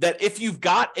that if you've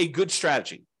got a good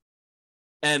strategy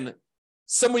and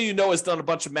someone has done a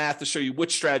bunch of math to show you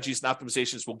which strategies and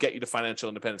optimizations will get you to financial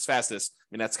independence fastest. I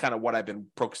mean, that's kind of what I've been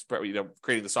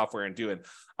creating the software and doing,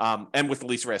 and with the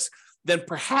least risk. Then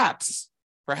perhaps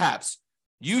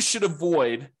you should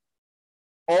avoid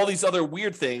all these other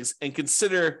weird things and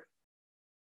consider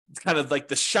kind of like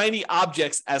the shiny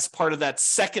objects as part of that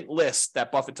second list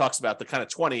that Buffett talks about, the kind of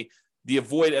 20, the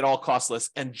avoid at all cost list,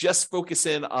 and just focus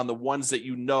in on the ones that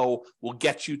you know will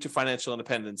get you to financial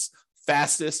independence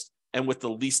fastest and with the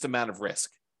least amount of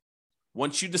risk.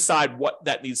 Once you decide what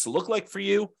that needs to look like for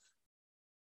you,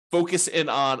 focus in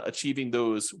on achieving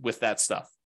those with that stuff,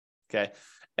 okay?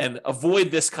 And avoid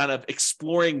this kind of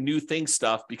exploring new things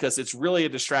stuff because it's really a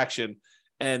distraction.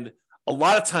 And a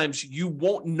lot of times you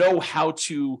won't know how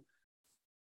to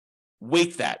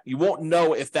weight that. You won't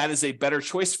know if that is a better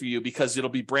choice for you because it'll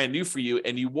be brand new for you,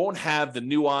 and you won't have the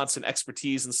nuance and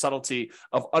expertise and subtlety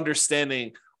of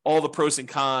understanding all the pros and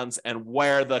cons and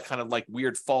where the kind of like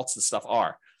weird faults and stuff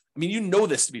are. I mean, you know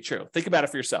this to be true. Think about it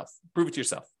for yourself. Prove it to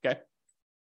yourself, okay?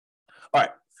 All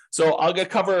right, so I want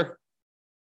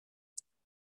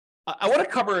to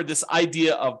cover this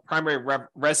idea of primary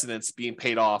residence being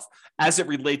paid off as it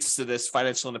relates to this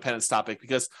financial independence topic,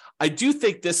 because I do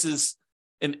think this is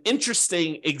an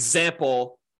interesting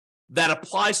example that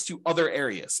applies to other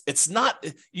areas. It's not,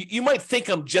 you might think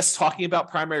I'm just talking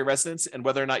about primary residence and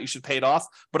whether or not you should pay it off,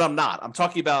 but I'm not. I'm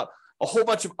talking about a whole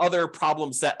bunch of other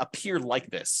problems that appear like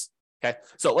this, okay?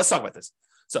 So let's talk about this.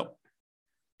 So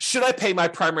should I pay my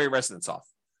primary residence off?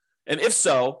 And if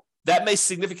so, that may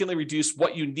significantly reduce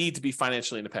what you need to be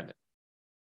financially independent.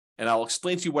 And I'll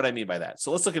explain to you what I mean by that.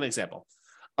 So let's look at an example.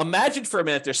 Imagine for a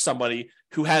minute there's somebody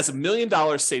who has $1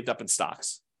 million saved up in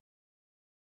stocks.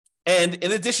 And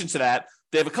in addition to that,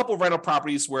 they have a couple of rental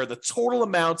properties where the total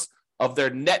amount of their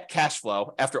net cash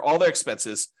flow after all their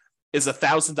expenses is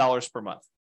 $1,000 per month.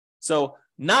 So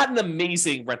not an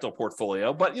amazing rental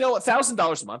portfolio, but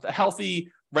 $1,000 a month, a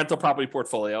healthy rental property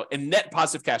portfolio, and net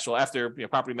positive cash flow after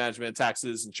property management,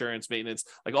 taxes, insurance, maintenance,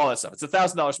 like all that stuff. It's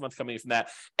 $1,000 a month coming in from that.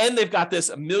 And they've got this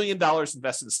 $1 million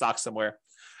invested in stock somewhere.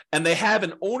 And they have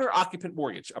an owner-occupant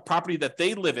mortgage, a property that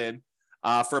they live in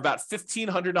for about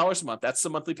 $1,500 a month. That's the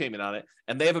monthly payment on it.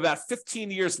 And they have about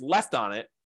 15 years left on it,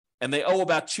 and they owe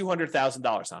about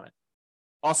 $200,000 on it.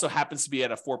 Also happens to be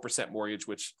at a 4% mortgage,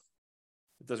 which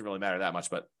it doesn't really matter that much,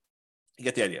 but you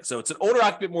get the idea. So it's an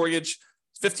owner-occupant mortgage,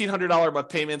 $1,500 a month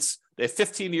payments. They have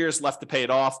 15 years left to pay it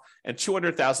off and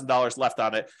 $200,000 left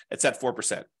on it. It's at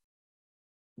 4%.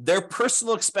 Their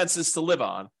personal expenses to live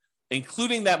on,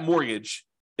 including that mortgage,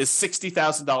 is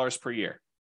 $60,000 per year.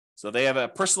 So they have a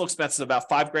personal expense of about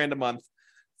 $5,000 a month.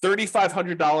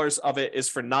 $3,500 of it is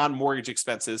for non-mortgage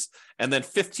expenses. And then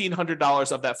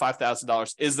 $1,500 of that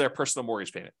 $5,000 is their personal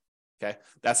mortgage payment. Okay.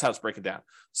 That's how it's breaking down.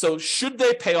 So should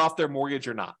they pay off their mortgage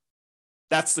or not?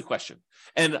 That's the question.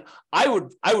 And I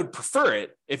would prefer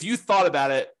it if you thought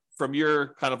about it from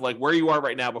your kind of like where you are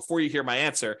right now before you hear my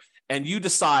answer, and you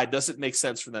decide, does it make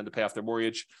sense for them to pay off their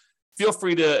mortgage? Feel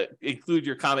free to include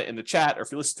your comment in the chat, or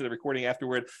if you listen to the recording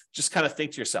afterward, just kind of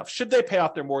think to yourself, should they pay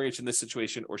off their mortgage in this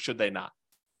situation or should they not?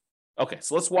 Okay,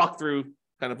 so let's walk through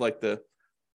kind of like the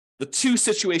two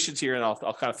situations here, and I'll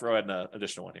kind of throw in an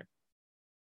additional one here.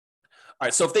 All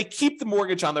right, so if they keep the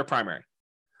mortgage on their primary,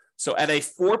 so at a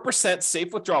 4%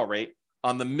 safe withdrawal rate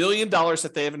on the $1 million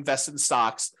that they have invested in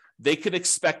stocks, they could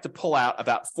expect to pull out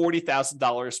about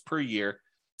 $40,000 per year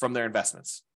from their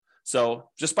investments. So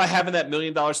just by having that $1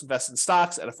 million invested in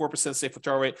stocks at a 4% safe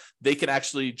withdrawal rate, they can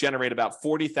actually generate about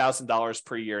 $40,000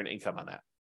 per year in income on that.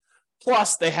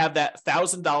 Plus, they have that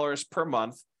 $1,000 per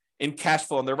month in cash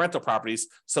flow on their rental properties.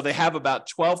 So they have about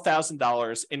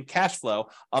 $12,000 in cash flow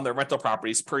on their rental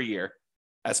properties per year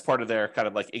as part of their kind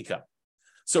of like income.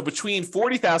 So between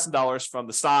 $40,000 from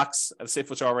the stocks at a safe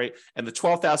withdrawal rate and the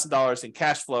 $12,000 in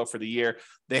cash flow for the year,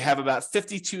 they have about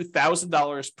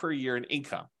 $52,000 per year in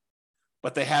income.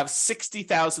 But they have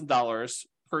 $60,000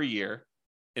 per year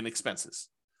in expenses.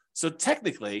 So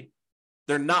technically,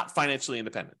 they're not financially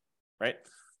independent, right?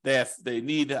 They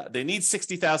need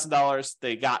 $60,000.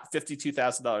 They got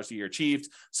 $52,000 a year achieved.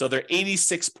 So they're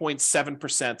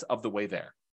 86.7% of the way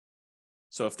there.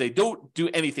 So if they don't do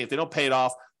anything, if they don't pay it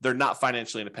off, they're not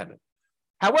financially independent.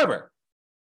 However,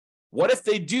 what if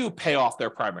they do pay off their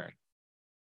primary?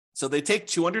 So they take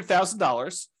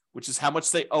 $200,000, which is how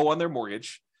much they owe on their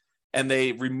mortgage, and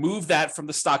they remove that from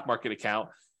the stock market account,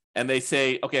 and they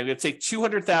say, okay, I'm going to take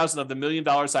 $200,000 of the $1 million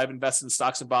I've invested in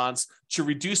stocks and bonds to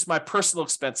reduce my personal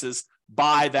expenses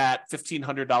by that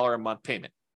 $1,500 a month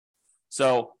payment.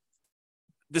 So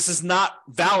this is not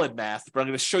valid math, but I'm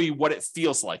going to show you what it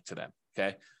feels like to them.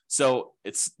 Okay. So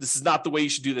this is not the way you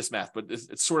should do this math, but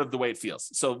it's sort of the way it feels.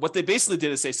 So what they basically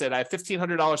did is they said, I have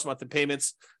 $1,500 a month in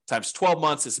payments times 12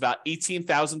 months is about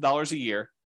 $18,000 a year.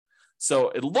 So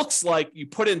it looks like you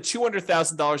put in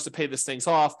 $200,000 to pay this things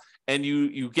off, and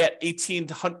you get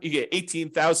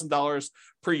 $18,000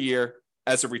 per year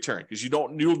as a return because you'll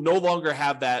no longer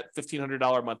have that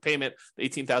 $1,500 a month payment, the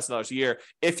 $18,000 a year.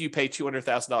 If you pay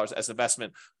 $200,000 as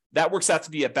investment, that works out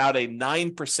to be about a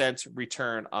 9%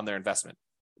 return on their investment.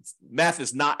 Math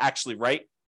is not actually right,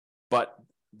 but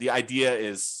the idea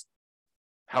is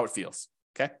how it feels.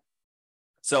 Okay.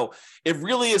 So it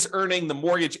really is earning the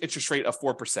mortgage interest rate of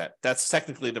 4%. That's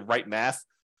technically the right math,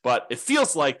 but it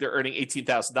feels like they're earning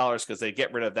 $18,000 because they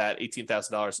get rid of that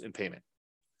 $18,000 in payment.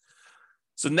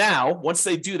 So now, once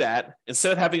they do that,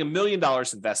 instead of having $1 million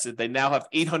invested, they now have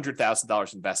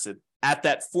 $800,000 invested at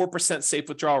that 4% safe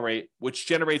withdrawal rate, which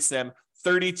generates them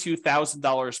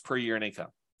 $32,000 per year in income.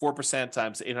 4%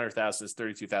 times $800,000 is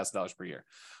 $32,000 per year.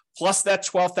 Plus that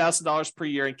 $12,000 per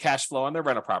year in cash flow on their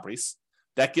rental properties.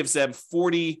 That gives them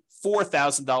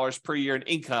 $44,000 per year in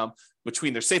income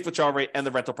between their safe withdrawal rate and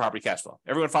the rental property cash flow.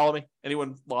 Everyone follow me?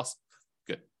 Anyone lost?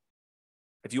 Good.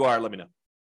 If you are, let me know.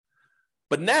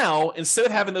 But now, instead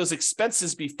of having those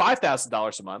expenses be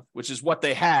 $5,000 a month, which is what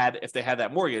they had if they had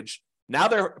that mortgage, now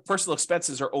their personal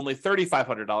expenses are only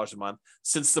 $3,500 a month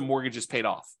since the mortgage is paid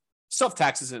off. Still have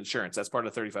taxes and insurance. That's part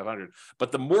of the $3,500.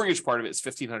 But the mortgage part of it is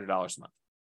 $1,500 a month.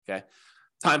 Okay.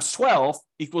 Times 12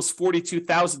 equals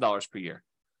 $42,000 per year.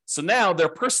 So now their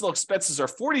personal expenses are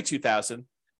 $42,000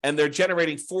 and they're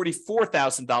generating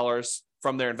 $44,000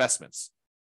 from their investments.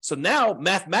 So now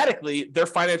mathematically, they're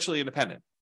financially independent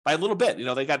by a little bit.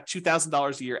 They got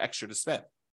 $2,000 a year extra to spend,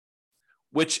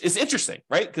 which is interesting,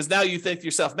 right? Because now you think to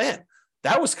yourself, man,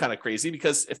 that was kind of crazy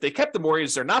because if they kept the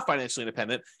mortgage, they're not financially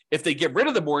independent. If they get rid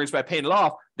of the mortgage by paying it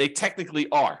off, they technically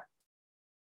are.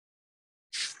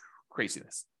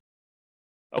 Craziness.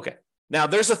 Okay. Now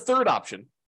there's a third option.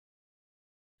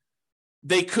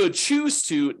 They could choose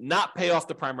to not pay off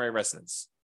the primary residence,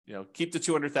 keep the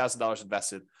 $200,000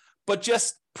 invested, but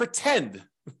just pretend,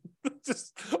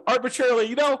 just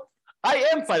arbitrarily, I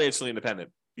am financially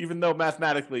independent, even though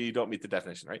mathematically you don't meet the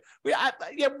definition, right?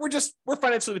 We're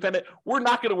financially independent. We're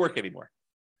not going to work anymore.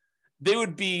 They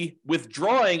would be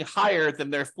withdrawing higher than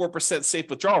their 4% safe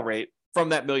withdrawal rate from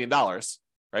that $1 million,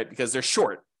 right? Because they're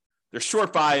short. They're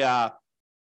short by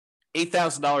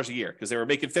 $8,000 a year because they were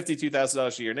making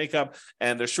 $52,000 a year in income,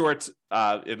 and they're short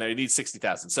and they need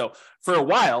 $60,000. So for a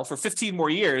while, for 15 more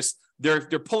years, they're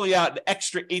pulling out an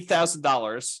extra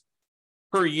 $8,000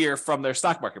 per year from their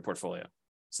stock market portfolio.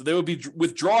 So they would be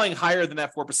withdrawing higher than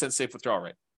that 4% safe withdrawal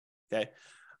rate. Okay,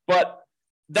 but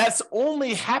that's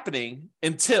only happening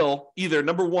until either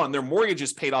number one, their mortgage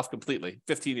is paid off completely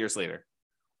 15 years later,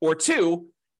 or two,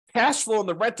 cash flow in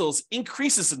the rentals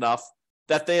increases enough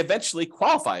that they eventually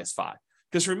qualify as FI.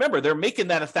 Because remember, they're making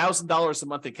that $1,000 a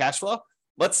month in cash flow.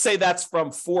 Let's say that's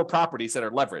from 4 properties that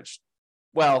are leveraged.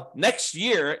 Well, next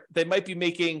year, they might be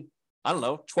making,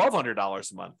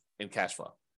 $1,200 a month in cash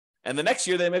flow. And the next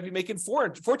year, they might be making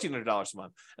 $1,400 a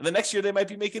month. And the next year, they might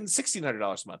be making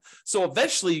 $1,600 a month. So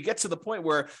eventually, you get to the point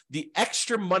where the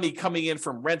extra money coming in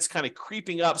from rents kind of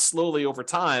creeping up slowly over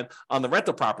time on the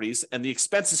rental properties, and the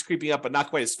expenses creeping up, but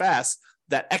not quite as fast.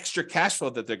 That extra cash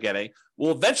flow that they're getting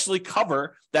will eventually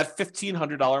cover that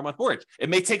 $1,500 a month mortgage. It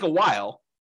may take a while,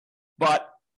 but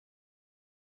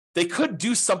they could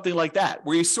do something like that,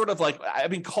 where you sort of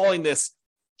I've been calling this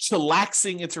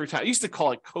chillaxing into retirement. I used to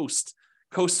call it coast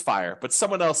fire, but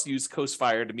someone else used coast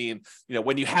fire to mean,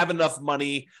 when you have enough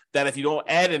money that if you don't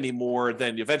add any more,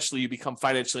 then eventually you become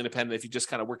financially independent if you just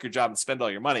kind of work your job and spend all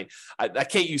your money. I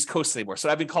can't use coast anymore. So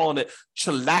I've been calling it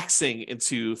chillaxing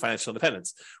into financial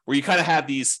independence, where you kind of have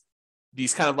these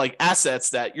kind of like assets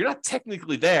that you're not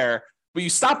technically there, but you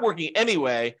stop working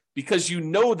anyway, because you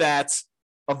know that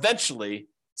eventually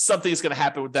something is going to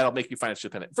happen that'll make you financially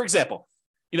independent. For example,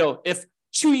 if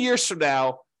 2 years from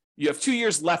now, you have 2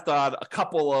 years left on a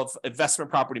couple of investment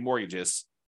property mortgages,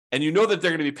 and you know that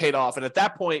they're going to be paid off. And at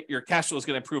that point, your cash flow is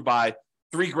going to improve by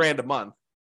 $3,000 a month.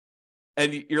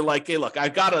 And you're like, hey, look,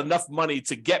 I've got enough money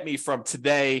to get me from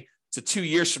today to 2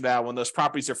 years from now when those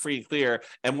properties are free and clear.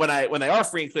 And when they are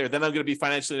free and clear, then I'm going to be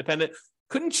financially independent.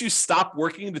 Couldn't you stop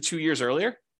working the 2 years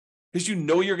earlier? Because you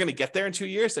know you're going to get there in 2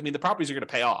 years. I mean, the properties are going to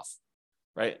pay off,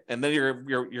 right? And then you're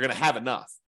going to have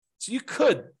enough. So you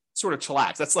could sort of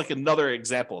chillax. That's like another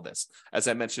example of this, as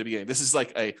I mentioned at the beginning. This is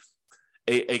like a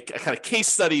kind of case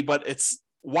study, but it's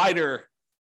wider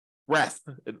breadth.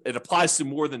 It applies to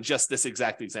more than just this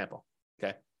exact example.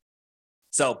 Okay.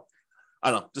 So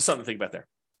I don't know, just something to think about there.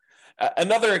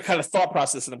 Another kind of thought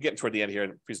process, and I'm getting toward the end here in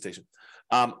the presentation.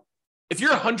 If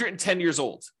you're 110 years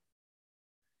old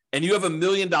and you have $1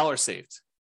 million saved,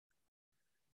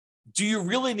 do you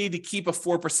really need to keep a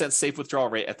 4% safe withdrawal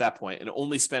rate at that point and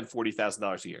only spend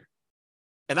 $40,000 a year?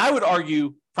 And I would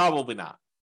argue probably not.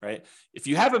 right? If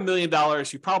you have $1 million,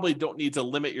 you probably don't need to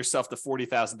limit yourself to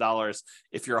 $40,000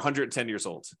 if you're 110 years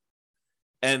old.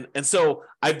 And so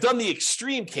I've done the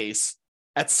extreme case.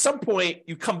 At some point,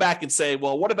 you come back and say,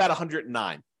 well, what about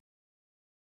 109?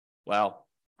 Well,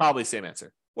 probably same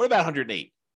answer. What about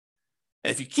 108?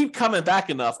 And if you keep coming back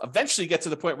enough, eventually you get to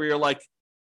the point where you're like,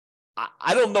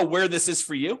 I don't know where this is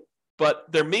for you,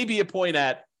 but there may be a point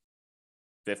at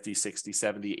 50, 60,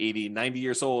 70, 80, 90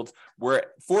 years old where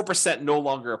 4% no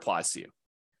longer applies to you.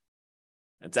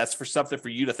 And that's for something for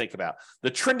you to think about.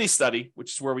 The Trinity study,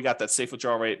 which is where we got that safe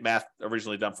withdrawal rate math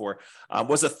originally done for,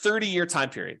 was a 30-year time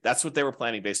period. That's what they were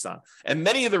planning based on. And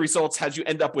many of the results had you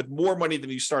end up with more money than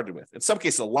you started with. In some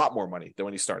cases, a lot more money than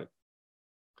when you started.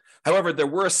 However, there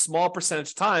were a small percentage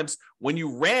of times when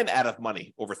you ran out of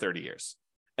money over 30 years.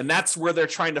 And that's where they're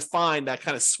trying to find that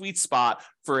kind of sweet spot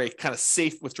for a kind of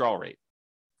safe withdrawal rate.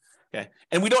 Okay.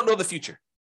 And we don't know the future,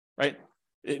 right?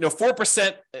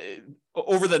 4%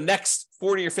 over the next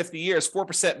 40 or 50 years,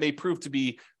 4% may prove to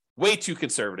be way too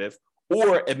conservative,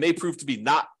 or it may prove to be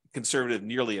not conservative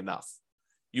nearly enough.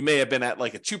 You may have been at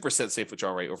like a 2% safe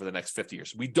withdrawal rate over the next 50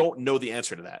 years. We don't know the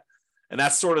answer to that. And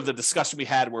that's sort of the discussion we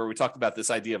had where we talked about this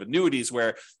idea of annuities,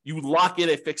 where you lock in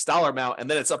a fixed dollar amount and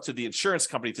then it's up to the insurance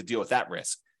company to deal with that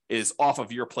risk. It is off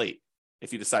of your plate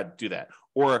if you decide to do that.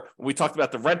 Or we talked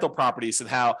about the rental properties and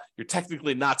how you're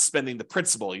technically not spending the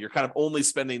principal. You're kind of only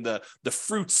spending the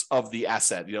fruits of the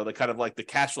asset, the kind of like the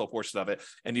cash flow portion of it.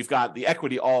 And you've got the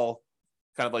equity all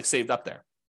kind of like saved up there.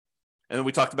 And then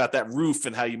we talked about that roof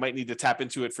and how you might need to tap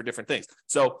into it for different things.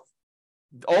 So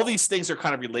all these things are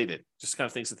kind of related, just kind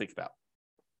of things to think about.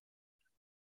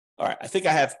 All right, I think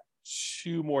I have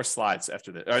 2 more slides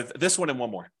after this, or this one and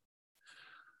one more.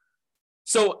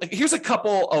 So here's a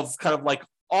couple of kind of like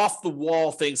off the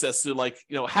wall things as to like,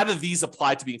 how do these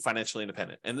apply to being financially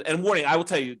independent? And warning, I will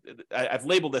tell you, I've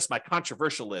labeled this my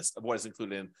controversial list of what is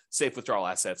included in safe withdrawal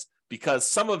assets because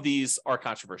some of these are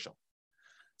controversial.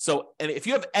 So, and if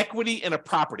you have equity in a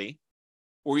property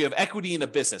or you have equity in a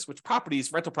business, which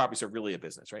rental properties are really a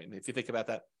business, right? And if you think about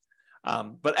that,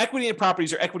 but equity in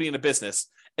properties or equity in a business,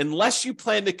 unless you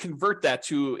plan to convert that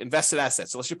to invested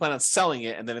assets, unless you plan on selling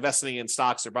it and then investing in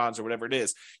stocks or bonds or whatever it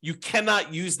is, you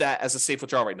cannot use that as a safe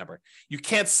withdrawal rate number. You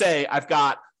can't say I've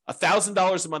got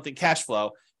 $1,000 a month in cash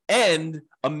flow and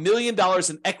 $1 million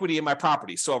in equity in my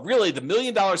property. So really the $1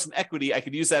 million in equity, I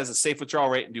could use that as a safe withdrawal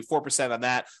rate and do 4% on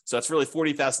that. So that's really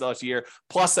 $40,000 a year.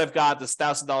 Plus I've got this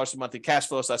 $1,000 a month in cash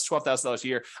flow. So that's $12,000 a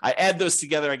year. I add those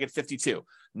together, I get 52.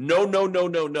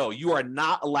 No. You are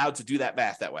not allowed to do that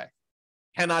math that way.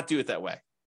 Cannot do it that way.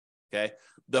 Okay.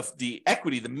 The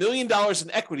equity, the $1 million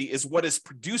in equity is what is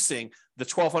producing the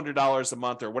 $1,200 a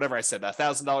month or whatever I said,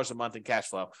 $1,000 a month in cash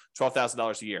flow,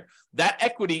 $12,000 a year. That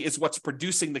equity is what's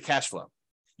producing the cash flow.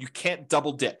 You can't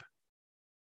double dip.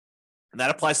 And that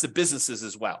applies to businesses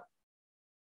as well.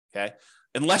 Okay.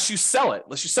 Unless you sell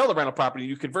the rental property,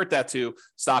 you convert that to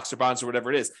stocks or bonds or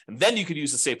whatever it is. And then you could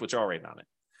use a safe withdrawal rate on it.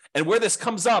 And where this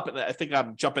comes up, and I think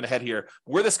I'm jumping ahead here,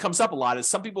 where this comes up a lot is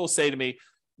some people will say to me,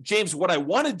 James, what I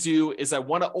want to do is I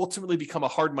want to ultimately become a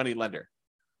hard money lender.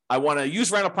 I want to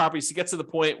use rental properties to get to the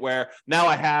point where now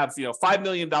I have, $5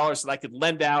 million that I could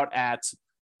lend out at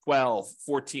 12,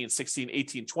 14, 16,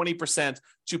 18, 20%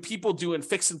 to people doing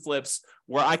fix and flips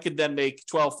where I could then make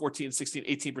 12, 14, 16,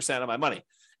 18% of my money.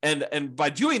 And by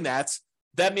doing that,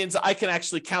 that means I can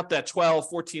actually count that 12,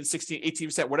 14, 16,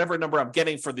 18%, whatever number I'm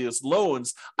getting for those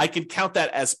loans, I can count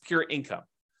that as pure income.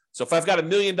 So if I've got $1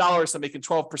 million, I'm making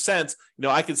 12%,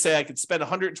 I can say I could spend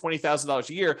 $120,000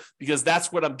 a year because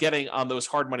that's what I'm getting on those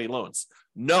hard money loans.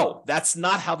 No, that's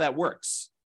not how that works.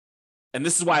 And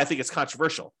this is why I think it's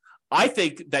controversial. I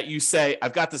think that you say,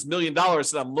 I've got this $1 million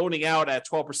that I'm loaning out at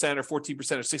 12% or 14%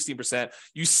 or 16%.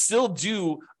 You still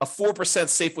do a 4%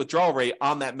 safe withdrawal rate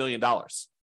on that $1 million.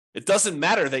 It doesn't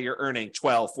matter that you're earning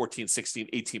 12, 14, 16,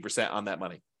 18% on that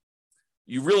money.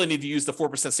 You really need to use the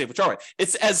 4% safe withdrawal rate.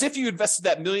 It's as if you invested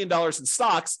that $1 million in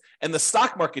stocks and the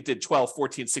stock market did 12,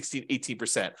 14, 16,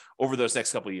 18% over those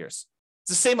next couple of years.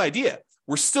 It's the same idea.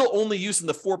 We're still only using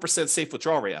the 4% safe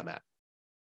withdrawal rate on that.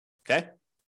 Okay?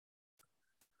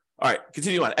 All right,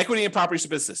 continue on. Equity in properties or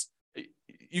business.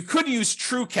 You could use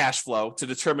true cash flow to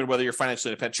determine whether you're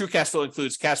financially independent. True cash flow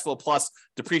includes cash flow plus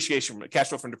depreciation, cash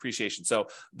flow from depreciation. So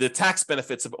the tax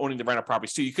benefits of owning the rental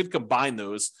properties too, you could combine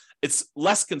those. It's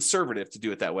less conservative to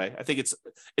do it that way. I think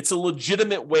it's a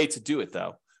legitimate way to do it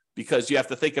though, because you have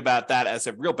to think about that as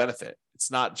a real benefit. It's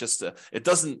not just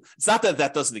it's not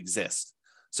that doesn't exist.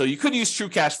 So you could use true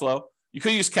cash flow. You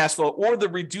could use cash flow or the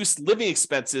reduced living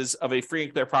expenses of a free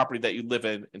and clear property that you live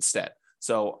in instead.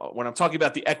 So when I'm talking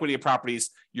about the equity of properties,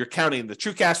 you're counting the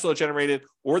true cash flow generated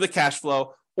or the cash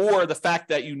flow or the fact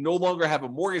that you no longer have a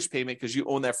mortgage payment because you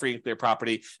own that free and clear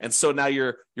property. And so now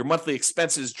your monthly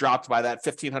expenses dropped by that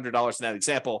 $1,500 in that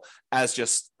example as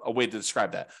just a way to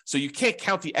describe that. So you can't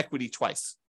count the equity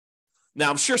twice. Now,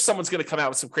 I'm sure someone's going to come out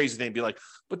with some crazy thing and be like,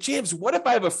 but James, what if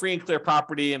I have a free and clear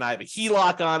property and I have a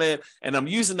HELOC on it and I'm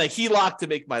using the HELOC to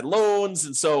make my loans?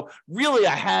 And so really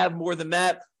I have more than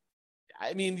that.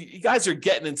 I mean, you guys are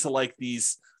getting into like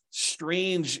these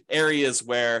strange areas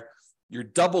where you're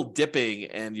double dipping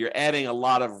and you're adding a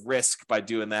lot of risk by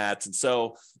doing that. And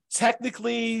so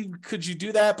technically, could you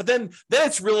do that? But then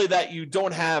it's really that you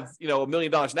don't have, $1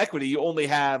 million in equity. You only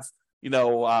have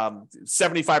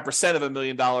 75% of $1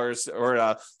 million, or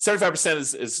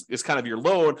 75% is kind of your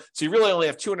loan. So you really only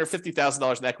have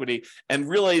 $250,000 in equity. And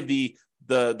really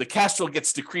the cash flow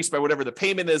gets decreased by whatever the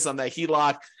payment is on that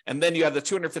HELOC. And then you have the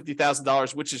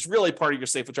 $250,000, which is really part of your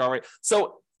safe withdrawal rate.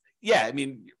 So yeah, I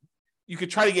mean, you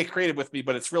could try to get creative with me,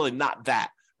 but it's really not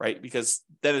that, right? Because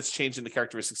then it's changing the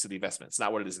characteristics of the investment. It's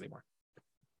not what it is anymore.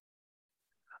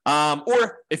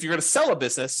 Or if you're going to sell a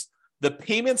business, the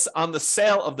payments on the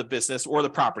sale of the business or the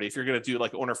property, if you're going to do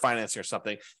like owner financing or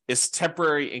something, is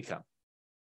temporary income.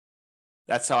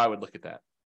 That's how I would look at that.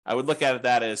 I would look at it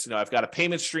that as, I've got a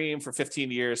payment stream for 15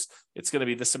 years. It's going to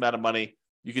be this amount of money.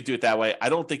 You could do it that way. I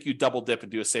don't think you double dip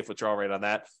and do a safe withdrawal rate on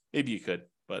that. Maybe you could,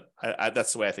 but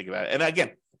that's the way I think about it. And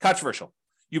again, controversial.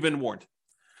 You've been warned.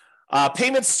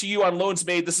 Payments to you on loans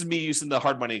made. This is me using the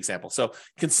hard money example. So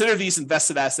consider these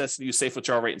invested assets and use safe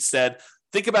withdrawal rate instead.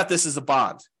 Think about this as a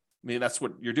bond. I mean, that's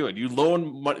what you're doing. You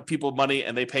loan people money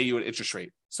and they pay you an interest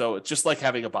rate. So it's just like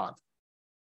having a bond.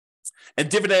 And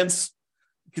dividends,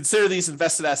 consider these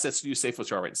invested assets and use safe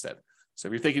withdrawal rate instead. So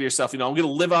if you're thinking to yourself, I'm going to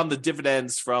live on the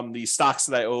dividends from the stocks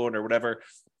that I own or whatever,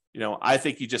 I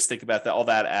think you just think about all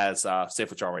that as safe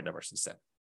withdrawal rate numbers instead.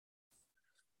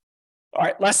 All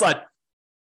right, last slide.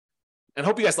 And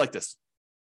hope you guys like this.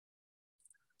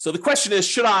 So the question is,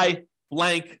 should I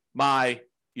blank my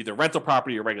either rental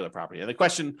property or regular property? And the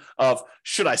question of,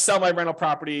 should I sell my rental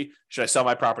property? Should I sell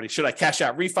my property? Should I cash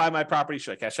out, refi my property?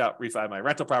 Should I cash out, refi my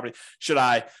rental property? Should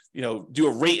I, do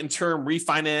a rate and term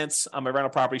refinance on my rental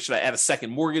property? Should I add a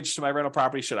second mortgage to my rental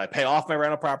property? Should I pay off my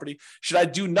rental property? Should I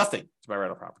do nothing to my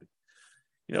rental property?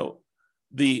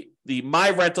 The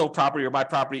my rental property or my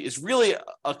property is really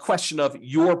a question of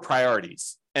your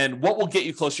priorities and what will get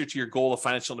you closer to your goal of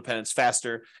financial independence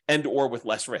faster and or with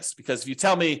less risk. Because if you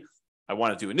tell me I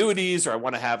want to do annuities or I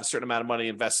want to have a certain amount of money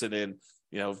invested in,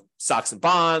 stocks and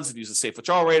bonds and use a safe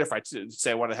withdrawal rate, if I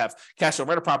say I want to have cash on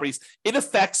rental properties, it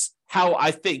affects how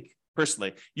I think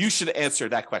personally you should answer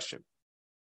that question.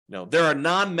 There are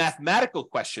non-mathematical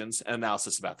questions and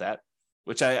analysis about that,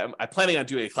 which I'm planning on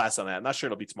doing a class on that. I'm not sure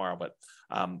it'll be tomorrow, but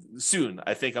soon.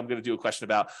 I think I'm going to do a question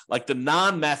about like the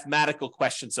non-mathematical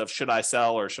questions of should I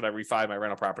sell or should I refi my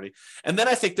rental property? And then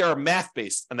I think there are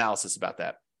math-based analysis about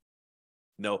that.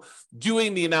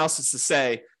 Doing the analysis to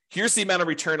say, here's the amount of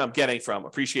return I'm getting from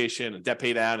appreciation and debt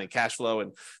pay down and cash flow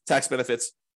and tax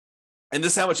benefits. And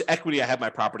this is how much equity I have in my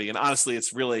property. And honestly,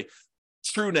 it's really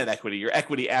true net equity, your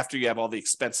equity after you have all the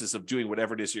expenses of doing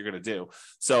whatever it is you're going to do.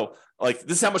 So like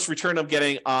this is how much return I'm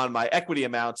getting on my equity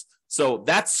amounts. So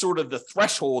that's sort of the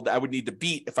threshold I would need to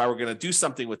beat if I were going to do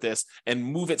something with this and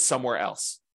move it somewhere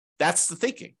else. That's the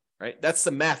thinking, right? That's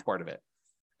the math part of it.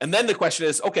 And then the question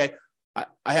is, okay,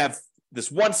 I have this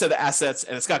one set of assets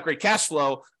and it's got great cash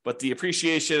flow, but the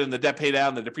appreciation and the debt pay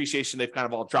down, the depreciation, they've kind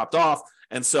of all dropped off.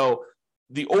 And so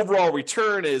the overall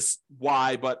return is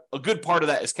Y, but a good part of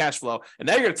that is cash flow. And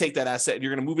now you're going to take that asset and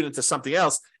you're going to move it into something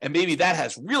else. And maybe that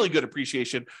has really good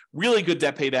appreciation, really good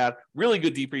debt pay down, really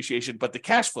good depreciation, but the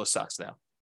cash flow sucks now.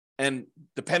 And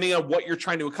depending on what you're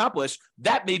trying to accomplish,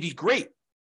 that may be great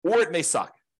or it may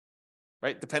suck,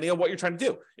 right? Depending on what you're trying to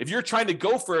do. If you're trying to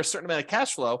go for a certain amount of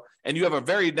cash flow and you have a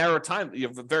very narrow time, you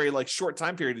have a very short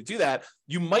time period to do that,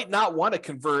 you might not want to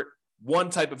convert one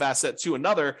type of asset to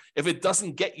another if it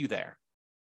doesn't get you there.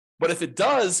 But if it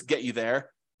does get you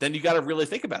there, then you got to really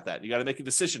think about that. You got to make a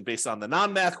decision based on the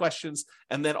non-math questions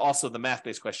and then also the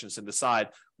math-based questions and decide,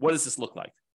 what does this look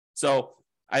like? So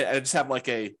I just have like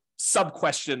a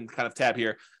sub-question kind of tab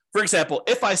here. For example,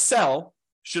 if I sell,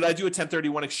 should I do a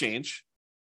 1031 exchange?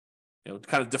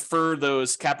 Kind of defer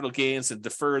those capital gains and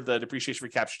defer the depreciation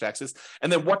recapture taxes.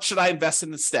 And then what should I invest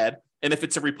in instead? And if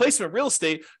it's a replacement real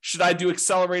estate, should I do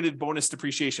accelerated bonus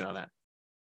depreciation on that?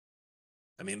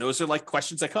 I mean, those are like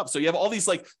questions that come up. So you have all these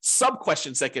like sub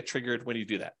questions that get triggered when you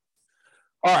do that.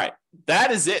 All right.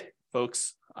 That is it,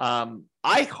 folks.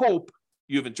 I hope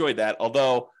you've enjoyed that,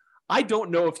 although I don't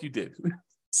know if you did.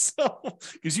 So,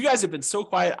 because you guys have been so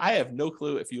quiet, I have no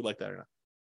clue if you like that or not.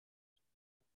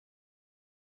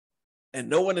 And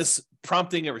no one is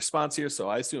prompting a response here, so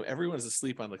I assume everyone is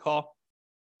asleep on the call,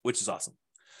 which is awesome.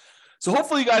 So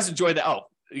hopefully you guys enjoyed that. Oh,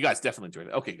 you guys definitely enjoyed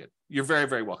it. Okay, good. You're very,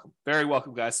 very welcome. Very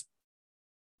welcome, guys.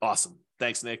 Awesome.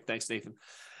 Thanks, Nick. Thanks, Nathan.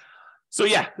 So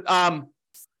yeah,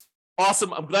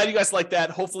 awesome. I'm glad you guys liked that.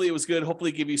 Hopefully it was good.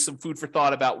 Hopefully give you some food for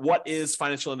thought about what is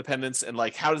financial independence and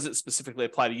like how does it specifically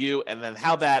apply to you, and then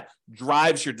how that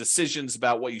drives your decisions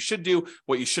about what you should do,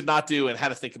 what you should not do, and how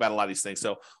to think about a lot of these things.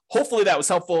 So hopefully that was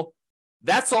helpful.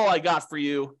 That's all I got for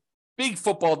you. Big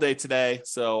football day today.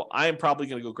 So I am probably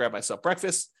going to go grab myself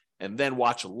breakfast and then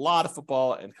watch a lot of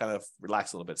football and kind of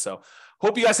relax a little bit. So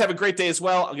hope you guys have a great day as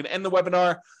well. I'm going to end the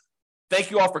webinar. Thank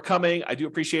you all for coming. I do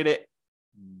appreciate it.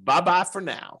 Bye-bye for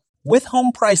now. With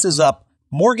home prices up,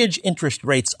 mortgage interest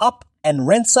rates up, and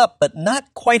rents up, but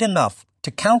not quite enough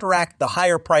to counteract the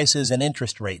higher prices and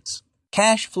interest rates,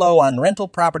 cash flow on rental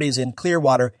properties in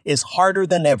Clearwater is harder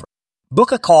than ever.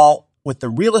 Book a call with the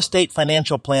Real Estate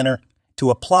Financial Planner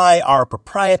to apply our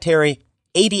proprietary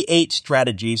 88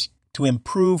 strategies to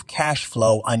improve cash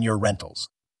flow on your rentals.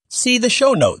 See the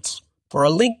show notes for a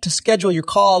link to schedule your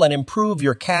call and improve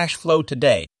your cash flow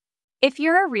today. If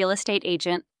you're a real estate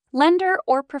agent, lender,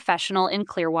 or professional in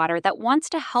Clearwater that wants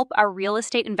to help our real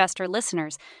estate investor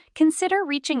listeners, consider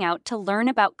reaching out to learn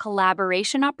about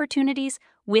collaboration opportunities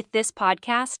with this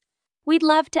podcast. We'd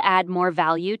love to add more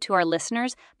value to our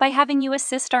listeners by having you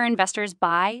assist our investors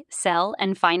buy, sell,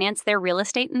 and finance their real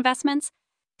estate investments.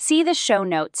 See the show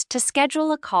notes to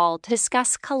schedule a call to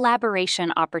discuss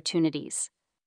collaboration opportunities.